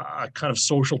ways a kind of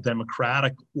social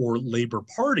democratic or Labour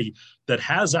Party that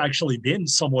has actually been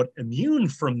somewhat immune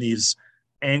from these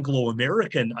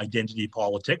Anglo-American identity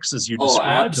politics, as you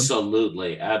described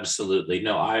absolutely, them. Absolutely.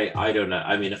 No, I don't know.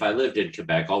 I mean, if I lived in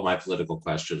Quebec, all my political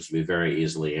questions would be very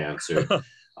easily answered.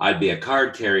 I'd be a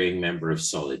card-carrying member of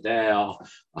Solidaire.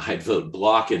 I'd vote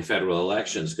Bloc in federal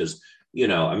elections because, the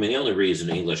only reason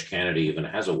English Canada even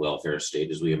has a welfare state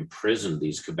is we imprisoned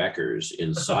these Quebecers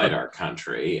inside our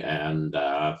country, and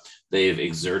they've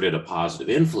exerted a positive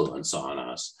influence on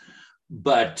us.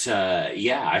 But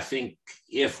I think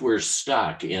if we're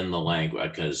stuck in the language,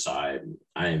 because I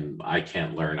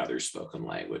can't learn other spoken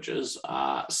languages,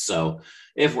 so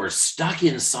if we're stuck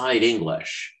inside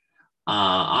English,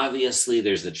 obviously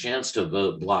there's the chance to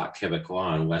vote Bloc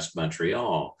Québécois in West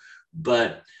Montreal.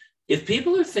 But if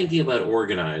people are thinking about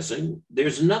organizing,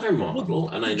 there's another model,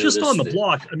 and I know just on the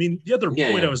Bloc. I mean, the other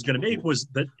point I was going to make was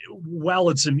that while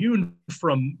it's immune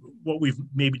from what we've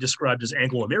maybe described as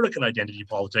Anglo-American identity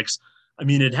politics, I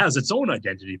mean, it has its own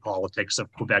identity politics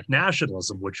of Quebec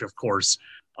nationalism, which, of course,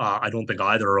 I don't think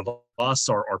either of us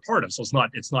are part of. So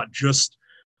it's not just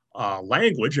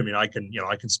language. I mean, I can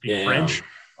speak French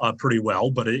pretty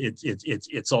well, but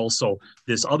it's also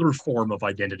this other form of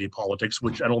identity politics,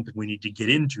 which I don't think we need to get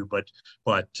into. But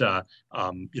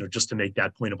just to make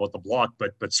that point about the Bloc.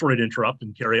 But sorry to interrupt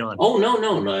and carry on. Oh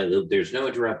no, there's no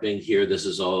interrupting here. This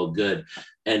is all good.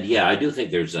 And I do think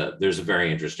there's a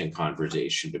very interesting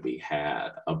conversation to be had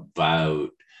about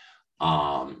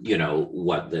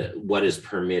what is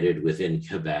permitted within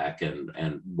Quebec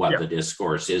and what the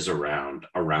discourse is around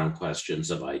questions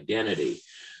of identity.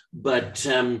 But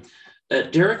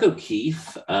Derek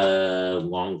O'Keefe, a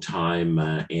longtime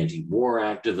anti-war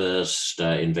activist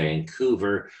in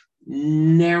Vancouver,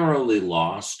 narrowly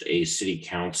lost a city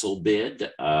council bid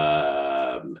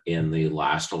in the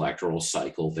last electoral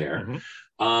cycle there,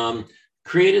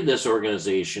 created this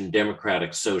organization,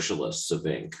 Democratic Socialists of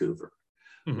Vancouver,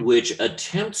 which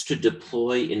attempts to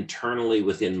deploy internally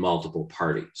within multiple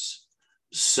parties.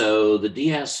 So the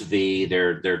DSV,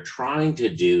 they're trying to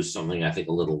do something, I think,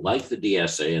 a little like the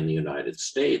DSA in the United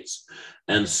States.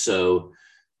 And so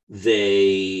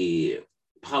they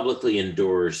publicly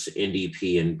endorse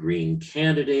NDP and Green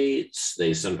candidates.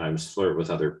 They sometimes flirt with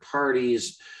other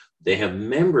parties. They have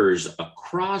members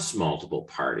across multiple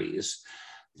parties.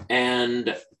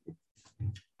 And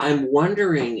I'm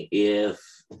wondering if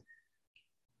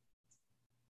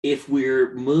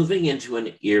we're moving into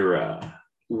an era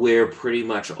where pretty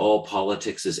much all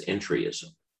politics is entryism,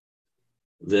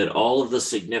 that all of the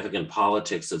significant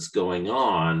politics that's going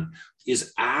on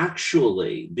is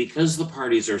actually, because the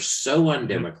parties are so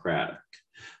undemocratic,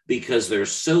 because they're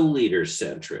so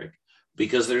leader-centric,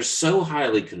 because they're so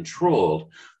highly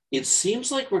controlled, it seems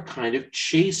like we're kind of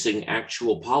chasing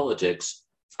actual politics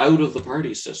out of the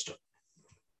party system.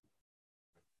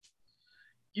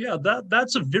 Yeah,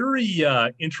 that's a very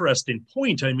interesting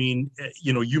point. I mean,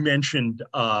 you mentioned,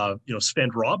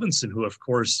 Svend Robinson, who, of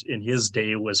course, in his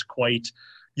day was quite,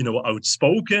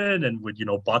 outspoken and would,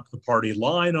 buck the party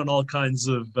line on all kinds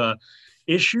of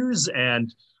issues.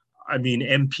 And I mean,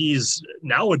 MPs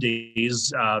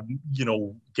nowadays,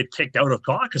 get kicked out of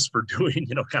caucus for doing,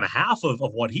 kind of half of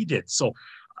what he did. So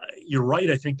you're right.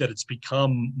 I think that it's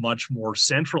become much more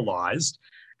centralized,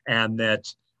 and that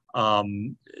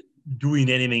doing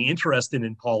anything interesting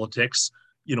in politics,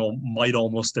 might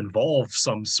almost involve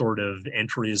some sort of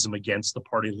entryism against the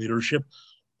party leadership,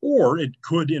 or it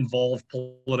could involve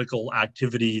political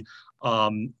activity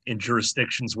in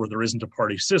jurisdictions where there isn't a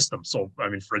party system. So, I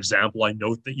mean, for example, I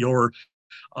note that you're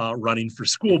running for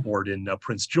school board in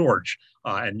Prince George,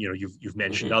 and you've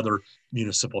mentioned other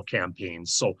municipal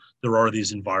campaigns. So there are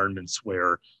these environments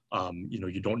where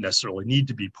you don't necessarily need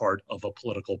to be part of a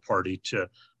political party to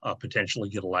potentially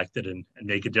get elected and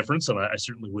make a difference. And I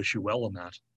certainly wish you well on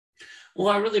that. Well,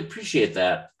 I really appreciate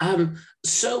that.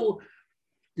 So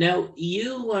now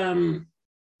do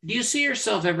you see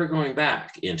yourself ever going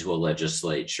back into a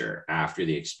legislature after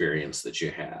the experience that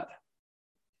you had?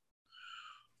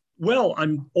 Well,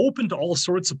 I'm open to all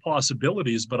sorts of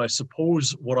possibilities, but I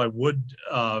suppose what I would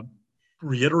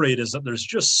reiterate is that there's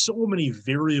just so many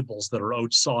variables that are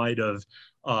outside of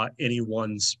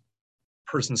anyone's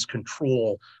person's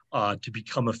control to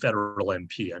become a federal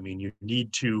MP. I mean, you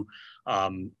need to,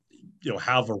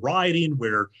 have a riding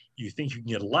where you think you can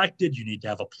get elected. You need to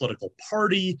have a political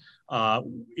party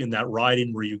in that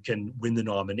riding where you can win the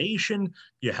nomination.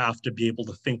 You have to be able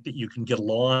to think that you can get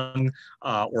along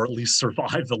or at least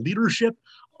survive the leadership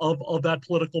of that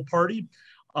political party.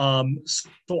 So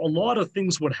a lot of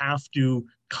things would have to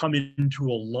come into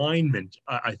alignment,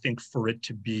 I think, for it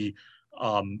to be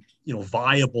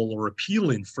viable or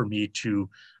appealing for me to,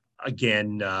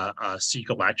 again,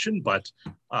 seek election. But,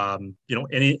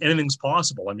 anything's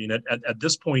possible. I mean, at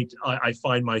this point, I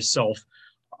find myself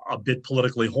a bit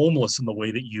politically homeless in the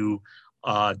way that you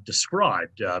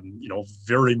described,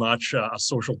 very much a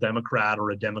social democrat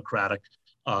or a democratic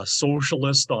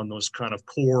socialist on those kind of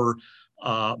core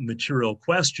material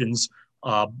questions,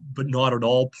 but not at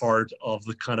all part of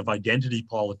the kind of identity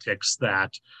politics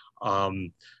that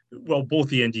both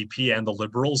the NDP and the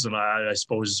Liberals, and I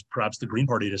suppose perhaps the Green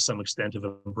Party to some extent, have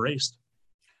embraced.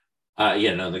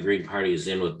 The Green Party is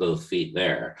in with both feet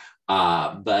there.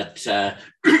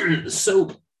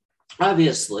 So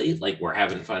obviously, like, we're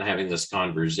having fun having this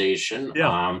conversation.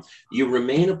 Yeah. You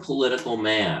remain a political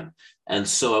man. And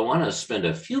so I want to spend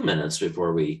a few minutes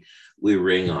before we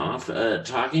ring off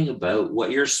talking about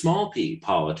what your small p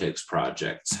politics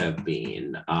projects have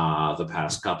been the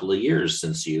past couple of years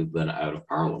since you've been out of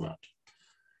Parliament.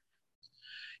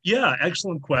 Yeah,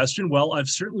 excellent question. Well, I've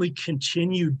certainly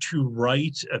continued to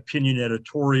write opinion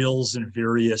editorials in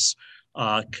various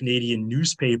Canadian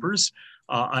newspapers.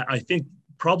 I think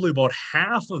probably about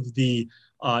half of the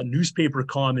newspaper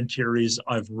commentaries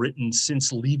I've written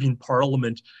since leaving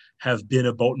Parliament have been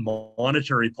about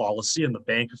monetary policy and the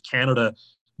Bank of Canada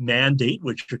mandate,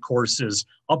 which of course is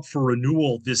up for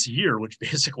renewal this year, which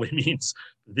basically means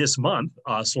this month.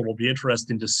 So it'll be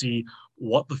interesting to see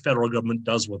what the federal government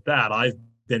does with that. I've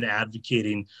been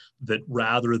advocating that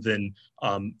rather than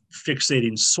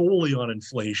fixating solely on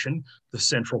inflation, the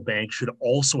central bank should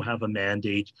also have a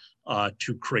mandate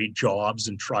to create jobs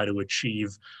and try to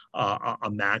achieve a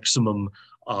maximum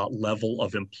level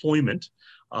of employment.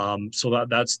 So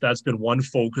that's been one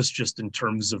focus just in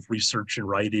terms of research and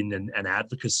writing and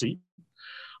advocacy.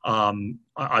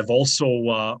 I've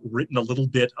also written a little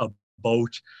bit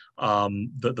about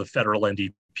the federal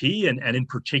NDP and in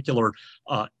particular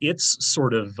its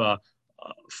sort of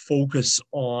focus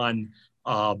on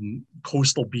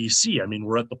coastal BC. I mean,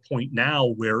 we're at the point now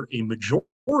where a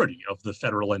majority of the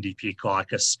federal NDP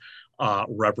caucus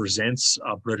represents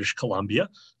British Columbia.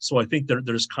 So I think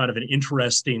there's kind of an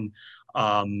interesting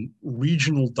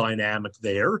regional dynamic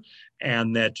there,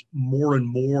 and that more and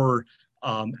more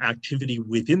activity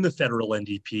within the federal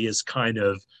NDP is kind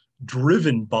of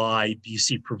driven by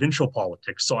BC provincial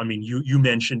politics. So, I mean, you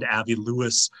mentioned Avi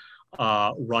Lewis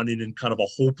running in kind of a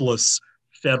hopeless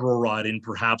federal riding,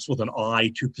 perhaps with an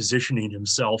eye to positioning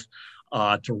himself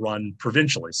to run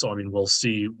provincially. So, I mean, we'll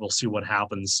see what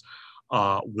happens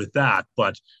with that.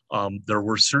 But there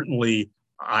were certainly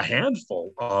a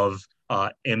handful of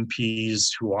MPs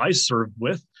who I served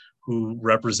with who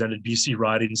represented BC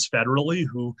ridings federally,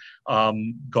 who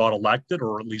got elected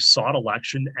or at least sought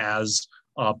election as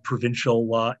provincial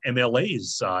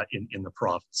MLAs in the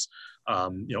province.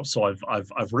 So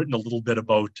I've written a little bit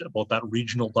about that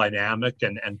regional dynamic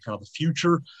and kind of the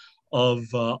future of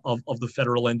the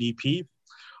federal NDP.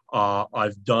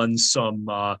 I've done some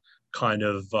kind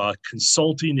of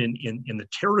consulting in the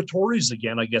territories.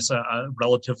 Again, I guess a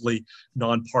relatively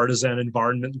nonpartisan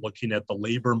environment, looking at the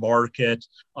labor market,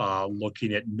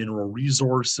 looking at mineral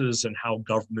resources and how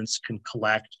governments can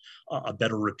collect a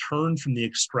better return from the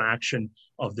extraction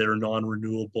of their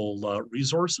non-renewable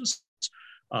resources.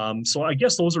 So I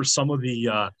guess those are some of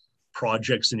the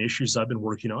projects and issues I've been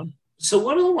working on. So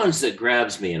one of the ones that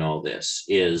grabs me in all this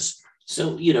is,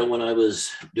 when I was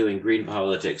doing green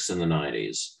politics in the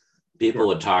 90s, people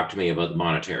would talk to me about the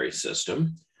monetary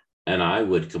system, and I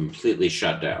would completely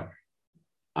shut down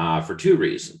for two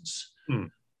reasons.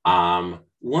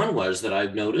 One was that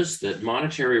I've noticed that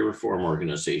monetary reform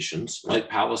organizations like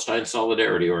Palestine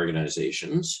Solidarity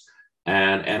organizations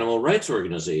and animal rights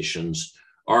organizations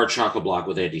are chock-a-block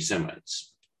with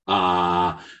anti-Semites.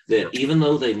 That even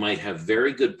though they might have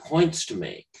very good points to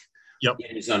make,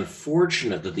 it is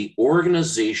unfortunate that the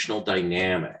organizational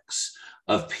dynamics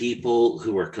of people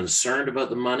who are concerned about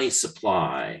the money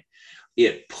supply,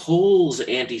 it pulls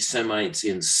anti-Semites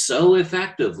in so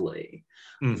effectively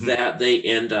that they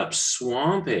end up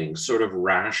swamping sort of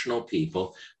rational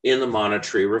people in the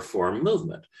monetary reform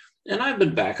movement. And I've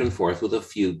been back and forth with a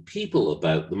few people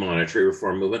about the monetary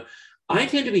reform movement. I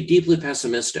tend to be deeply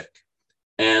pessimistic.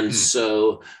 And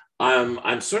so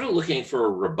I'm sort of looking for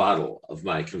a rebuttal of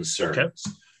my concerns. Okay.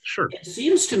 Sure. It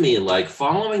seems to me like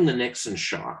following the Nixon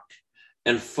shock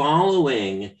and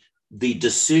following the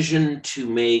decision to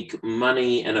make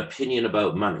money an opinion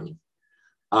about money,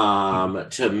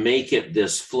 to make it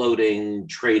this floating,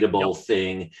 tradable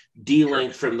thing,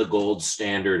 delinked from the gold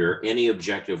standard or any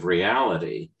objective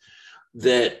reality,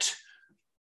 that,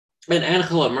 and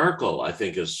Angela Merkel, I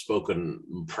think, has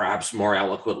spoken perhaps more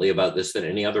eloquently about this than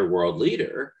any other world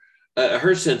leader.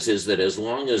 Her sense is that as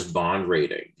long as bond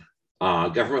rating,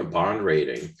 government bond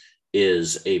rating,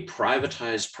 is a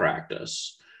privatized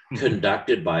practice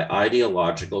conducted by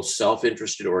ideological,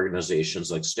 self-interested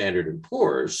organizations like Standard &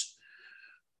 Poor's,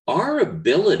 our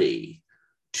ability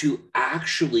to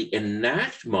actually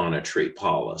enact monetary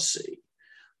policy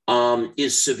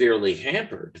is severely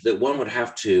hampered, that one would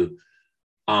have to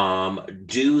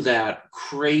do that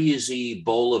crazy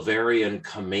Bolivarian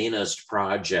Communist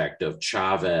project of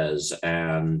Chavez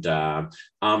and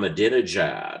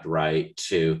Ahmadinejad, right,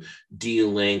 to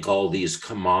delink all these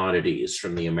commodities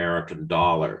from the American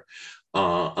dollar,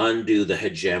 undo the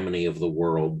hegemony of the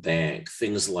World Bank,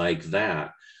 things like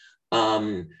that.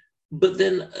 But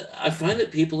then I find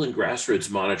that people in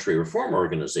grassroots monetary reform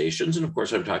organizations, and of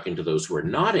course I'm talking to those who are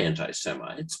not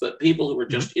anti-Semites, but people who are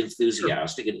just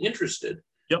enthusiastic and interested.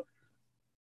 Yep.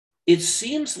 It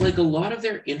seems like a lot of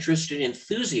their interest and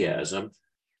enthusiasm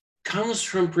comes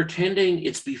from pretending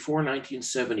it's before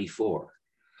 1974,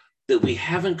 that we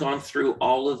haven't gone through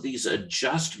all of these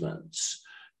adjustments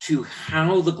to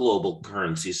how the global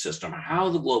currency system, how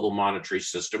the global monetary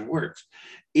system works.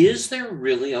 Is there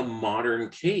really a modern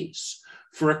case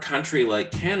for a country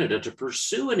like Canada to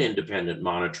pursue an independent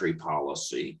monetary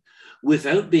policy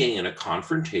without being in a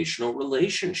confrontational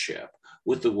relationship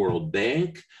with the World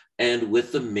Bank and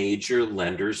with the major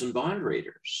lenders and bond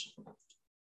raters?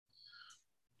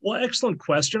 Well, excellent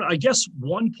question. I guess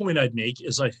one point I'd make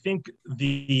is I think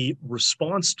the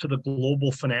response to the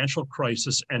global financial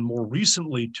crisis and more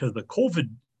recently to the COVID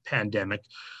pandemic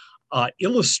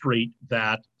illustrate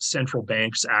that central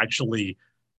banks actually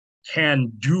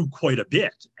can do quite a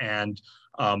bit. And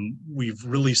we've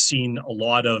really seen a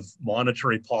lot of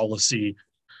monetary policy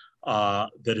that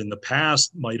in the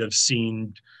past might have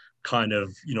seemed kind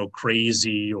of,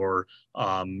 crazy or,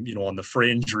 on the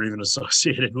fringe or even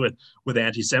associated with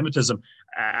anti-Semitism,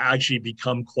 actually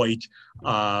become quite,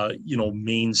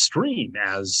 mainstream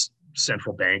as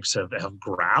central banks have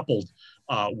grappled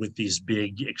with these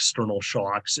big external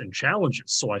shocks and challenges.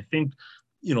 So I think,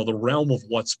 the realm of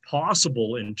what's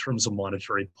possible in terms of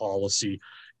monetary policy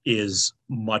is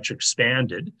much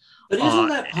expanded. But isn't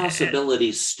that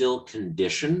possibility still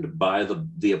conditioned by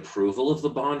the approval of the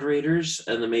bond raters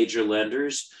and the major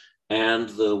lenders and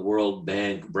the World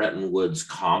Bank, Bretton Woods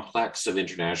complex of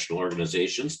international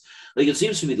organizations? Like, it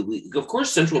seems to me that of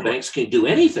course, central banks can do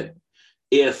anything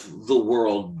if the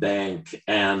World Bank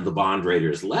and the bond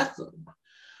raters let them.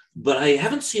 But I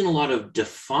haven't seen a lot of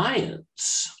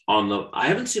defiance I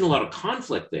haven't seen a lot of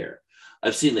conflict there.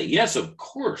 I've seen that, yes, of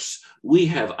course, we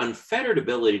have unfettered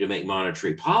ability to make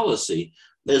monetary policy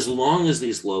as long as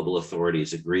these global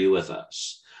authorities agree with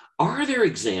us. Are there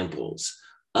examples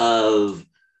of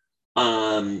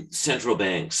central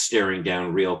banks staring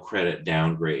down real credit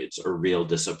downgrades or real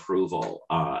disapproval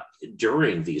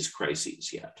during these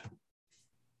crises yet?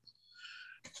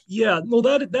 Yeah, no,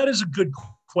 that is a good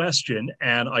question,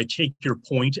 and I take your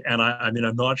point, and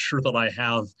I'm not sure that I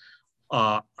have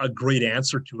a great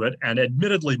answer to it. And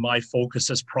admittedly, my focus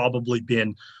has probably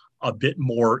been a bit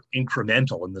more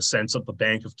incremental in the sense of the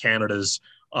Bank of Canada's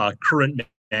current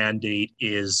mandate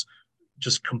is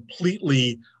just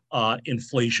completely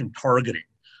inflation targeting.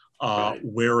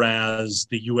 Whereas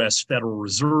the US Federal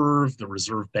Reserve, the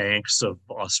reserve banks of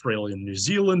Australia and New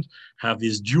Zealand have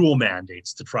these dual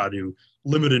mandates to try to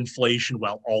limit inflation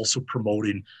while also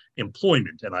promoting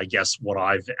employment. And I guess what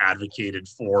I've advocated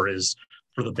for is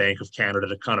for the Bank of Canada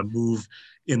to kind of move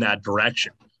in that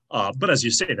direction. But as you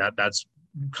say, that's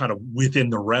kind of within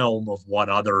the realm of what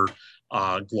other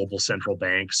global central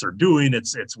banks are doing.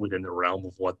 It's within the realm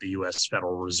of what the US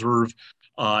Federal Reserve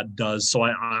does. So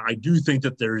I do think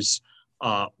that there's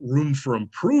room for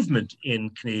improvement in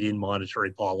Canadian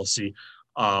monetary policy.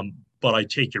 But I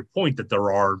take your point that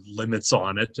there are limits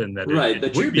on it, and that right.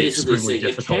 But you're basically saying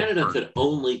if Canada could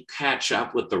only catch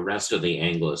up with the rest of the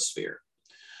Anglosphere,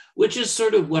 which is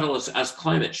sort of what us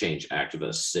climate change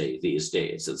activists say these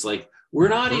days. It's like, we're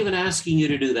not even asking you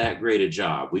to do that great a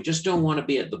job. We just don't want to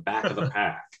be at the back of the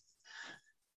pack.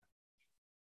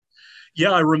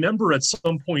 Yeah, I remember at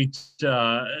some point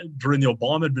during the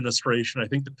Obama administration, I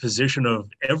think the position of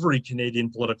every Canadian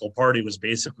political party was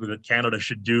basically that Canada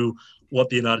should do what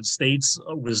the United States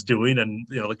was doing. And,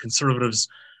 the Conservatives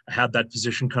had that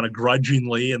position kind of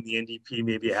grudgingly, and the NDP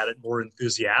maybe had it more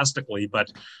enthusiastically.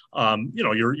 But,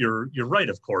 you're right,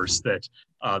 of course, that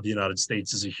the United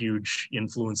States is a huge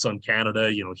influence on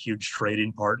Canada, huge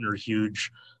trading partner,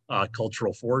 huge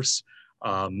cultural force.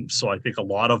 So I think a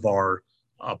lot of our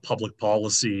public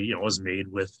policy, is made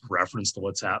with reference to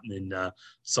what's happening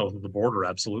south of the border.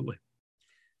 Absolutely.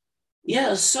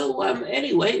 Yeah. So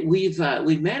anyway, we've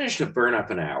managed to burn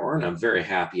up an hour, and I'm very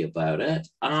happy about it.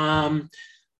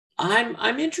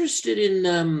 I'm interested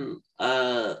in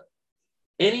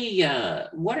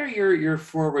what are your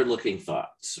forward-looking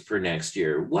thoughts for next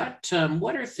year? What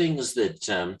are things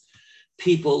that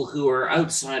people who are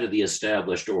outside of the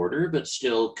established order but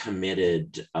still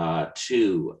committed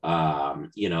to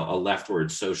a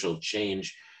leftward social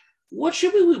change, what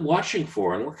should we be watching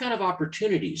for, and what kind of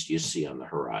opportunities do you see on the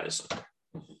horizon?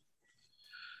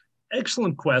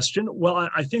 Excellent question. Well,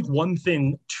 I think one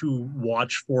thing to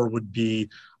watch for would be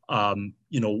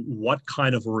what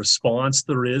kind of a response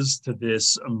there is to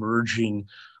this emerging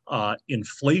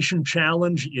inflation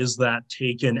challenge. Is that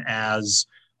taken as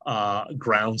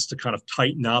grounds to kind of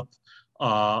tighten up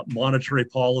monetary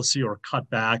policy or cut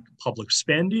back public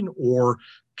spending, or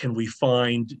can we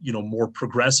find more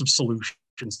progressive solutions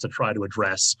to try to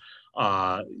address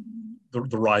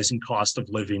the rising cost of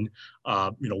living,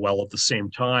 while at the same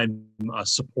time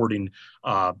supporting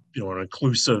an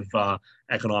inclusive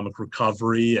economic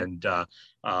recovery and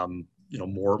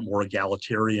more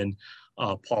egalitarian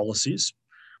policies.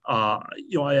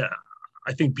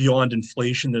 I think beyond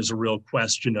inflation, there's a real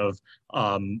question of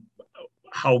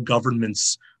how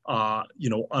governments,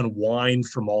 unwind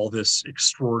from all this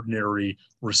extraordinary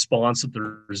response that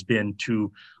there's been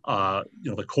to,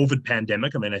 the COVID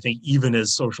pandemic. I mean, I think even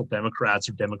as social democrats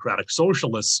or democratic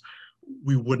socialists,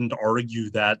 we wouldn't argue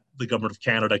that the government of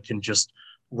Canada can just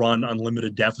run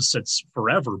unlimited deficits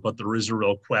forever. But there is a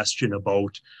real question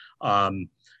about,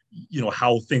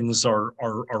 how things are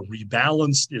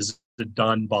rebalanced. Is it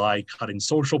done by cutting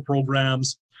social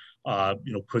programs?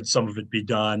 Could some of it be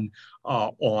done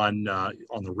on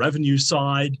the revenue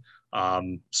side?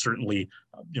 Certainly,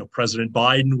 President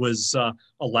Biden was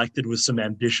elected with some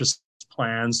ambitious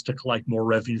plans to collect more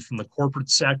revenue from the corporate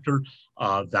sector.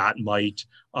 That might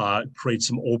create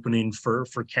some opening for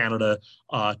Canada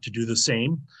to do the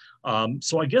same.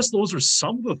 So I guess those are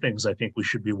some of the things I think we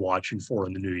should be watching for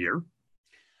in the new year.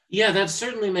 Yeah, that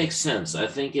certainly makes sense. I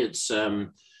think it's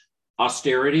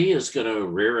austerity is going to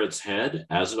rear its head,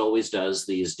 as it always does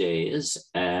these days,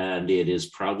 and it is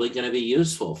probably going to be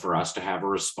useful for us to have a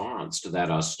response to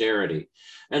that austerity.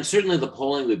 And certainly the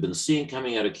polling we've been seeing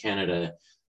coming out of Canada,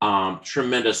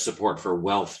 tremendous support for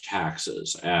wealth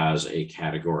taxes as a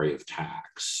category of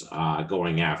tax,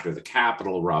 going after the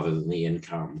capital rather than the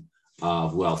income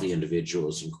of wealthy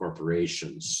individuals and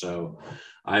corporations. So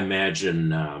I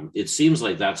imagine it seems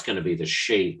like that's going to be the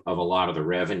shape of a lot of the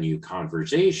revenue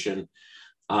conversation,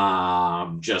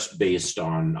 just based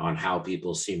on how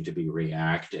people seem to be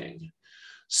reacting.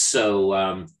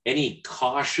 So any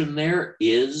caution there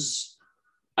is,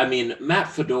 Matt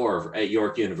Fedor at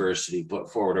York University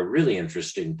put forward a really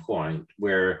interesting point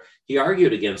where he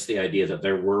argued against the idea that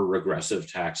there were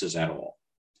regressive taxes at all.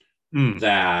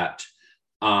 That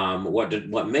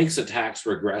what makes a tax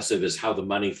regressive is how the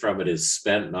money from it is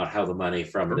spent, not how the money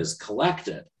from it is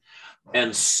collected.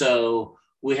 And so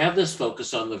we have this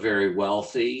focus on the very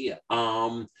wealthy.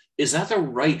 Is that the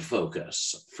right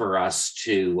focus for us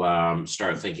to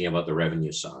start thinking about the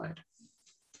revenue side?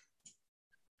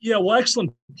 Yeah, well,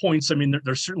 excellent points.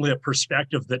 There's certainly a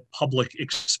perspective that public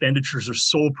expenditures are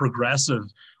so progressive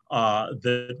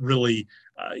that really,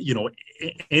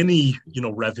 any,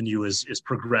 revenue is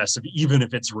progressive, even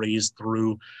if it's raised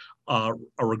through a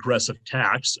regressive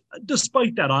tax.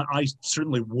 Despite that, I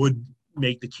certainly would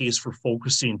make the case for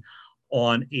focusing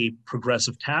on a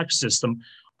progressive tax system.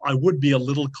 I would be a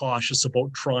little cautious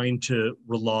about trying to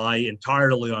rely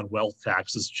entirely on wealth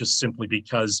taxes, just simply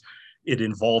because it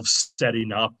involves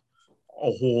setting up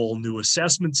a whole new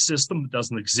assessment system that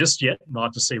doesn't exist yet.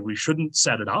 Not to say we shouldn't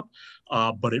set it up,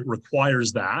 but it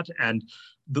requires that. And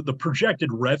the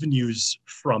projected revenues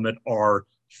from it are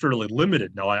fairly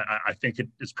limited. Now, I think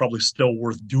it's probably still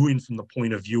worth doing from the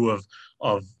point of view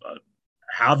of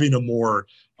having a more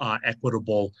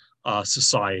equitable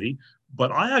society.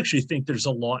 But I actually think there's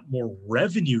a lot more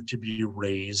revenue to be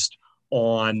raised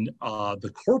on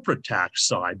the corporate tax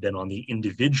side than on the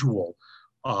individual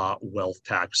wealth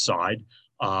tax side.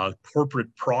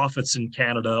 Corporate profits in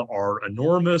Canada are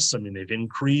enormous. I mean, they've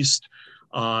increased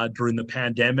during the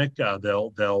pandemic.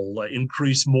 They'll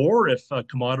increase more if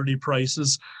commodity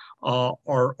prices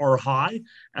are high.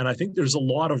 And I think there's a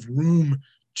lot of room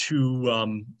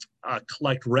to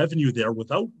collect revenue there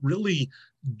without really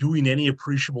doing any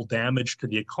appreciable damage to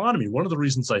the economy. One of the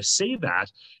reasons I say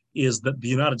that is that the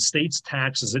United States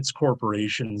taxes its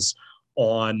corporations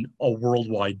on a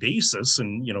worldwide basis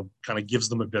and, kind of gives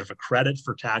them a bit of a credit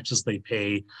for taxes they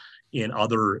pay in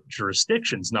other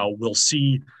jurisdictions. Now, we'll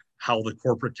see how the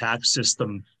corporate tax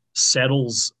system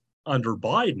settles under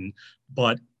Biden,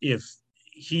 but if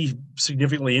he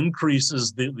significantly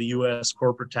increases the U.S.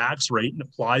 corporate tax rate and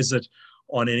applies it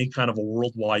on any kind of a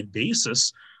worldwide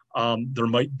basis, there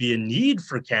might be a need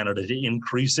for Canada to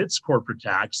increase its corporate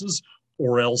taxes,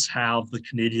 or else have the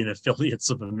Canadian affiliates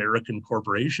of American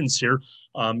corporations here,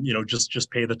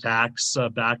 just pay the tax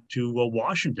back to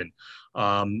Washington.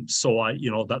 So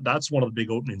that's one of the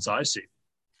big openings I see.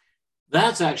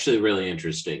 That's actually really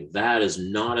interesting. That is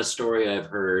not a story I've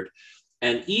heard.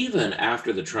 And even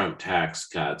after the Trump tax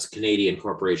cuts, Canadian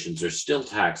corporations are still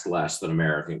taxed less than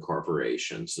American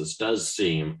corporations. This does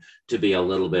seem to be a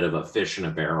little bit of a fish in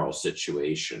a barrel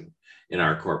situation in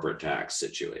our corporate tax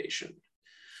situation.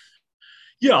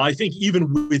 Yeah, I think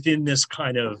even within this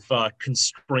kind of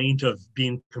constraint of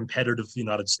being competitive with the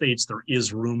United States, there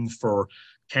is room for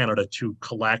Canada to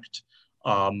collect,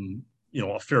 a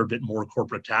fair bit more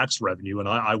corporate tax revenue. And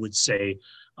I would say,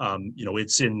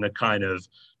 it's in the kind of,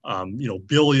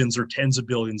 billions or tens of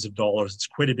billions of dollars. It's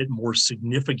quite a bit more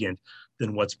significant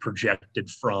than what's projected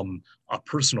from a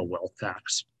personal wealth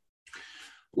tax.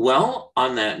 Well,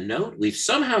 on that note, we've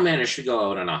somehow managed to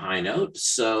go out on a high note.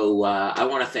 So I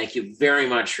want to thank you very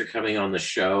much for coming on the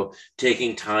show,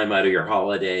 taking time out of your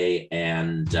holiday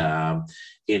and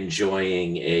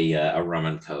enjoying a rum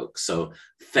and Coke. So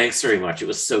thanks very much. It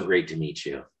was so great to meet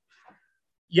you.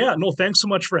 Yeah, no, thanks so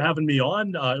much for having me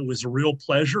on. It was a real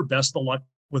pleasure. Best of luck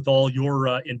with all your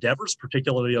endeavors,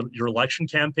 particularly your election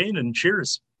campaign, and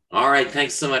cheers. All right.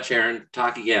 Thanks so much, Aaron.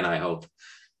 Talk again, I hope.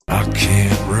 I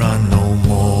can't run no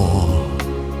more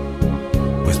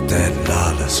with that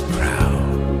lawless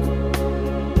crowd,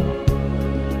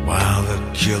 while the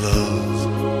killers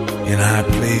in high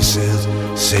places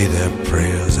say their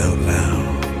prayers out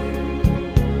loud.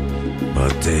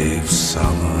 But they've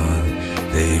summoned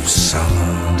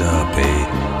up a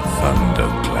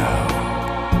thundercloud.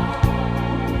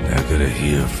 They're gonna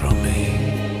hear from me.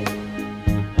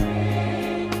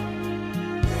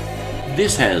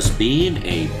 This has been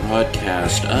a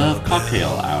podcast of Cocktail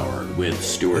Hour with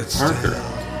Stuart Parker.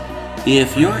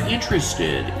 If you're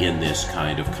interested in this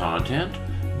kind of content,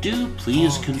 do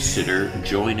please consider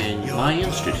joining my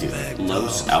institute,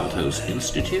 Los Altos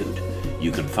Institute.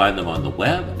 You can find them on the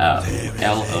web at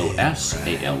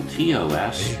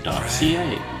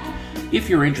losaltos.ca. If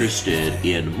you're interested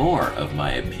in more of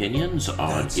my opinions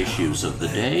on issues of the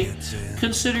day,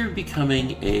 consider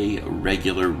becoming a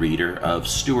regular reader of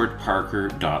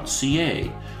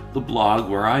stuartparker.ca, the blog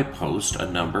where I post a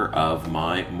number of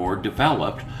my more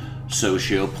developed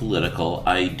socio-political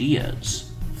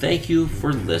ideas. Thank you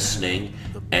for listening,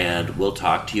 and we'll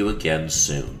talk to you again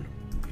soon.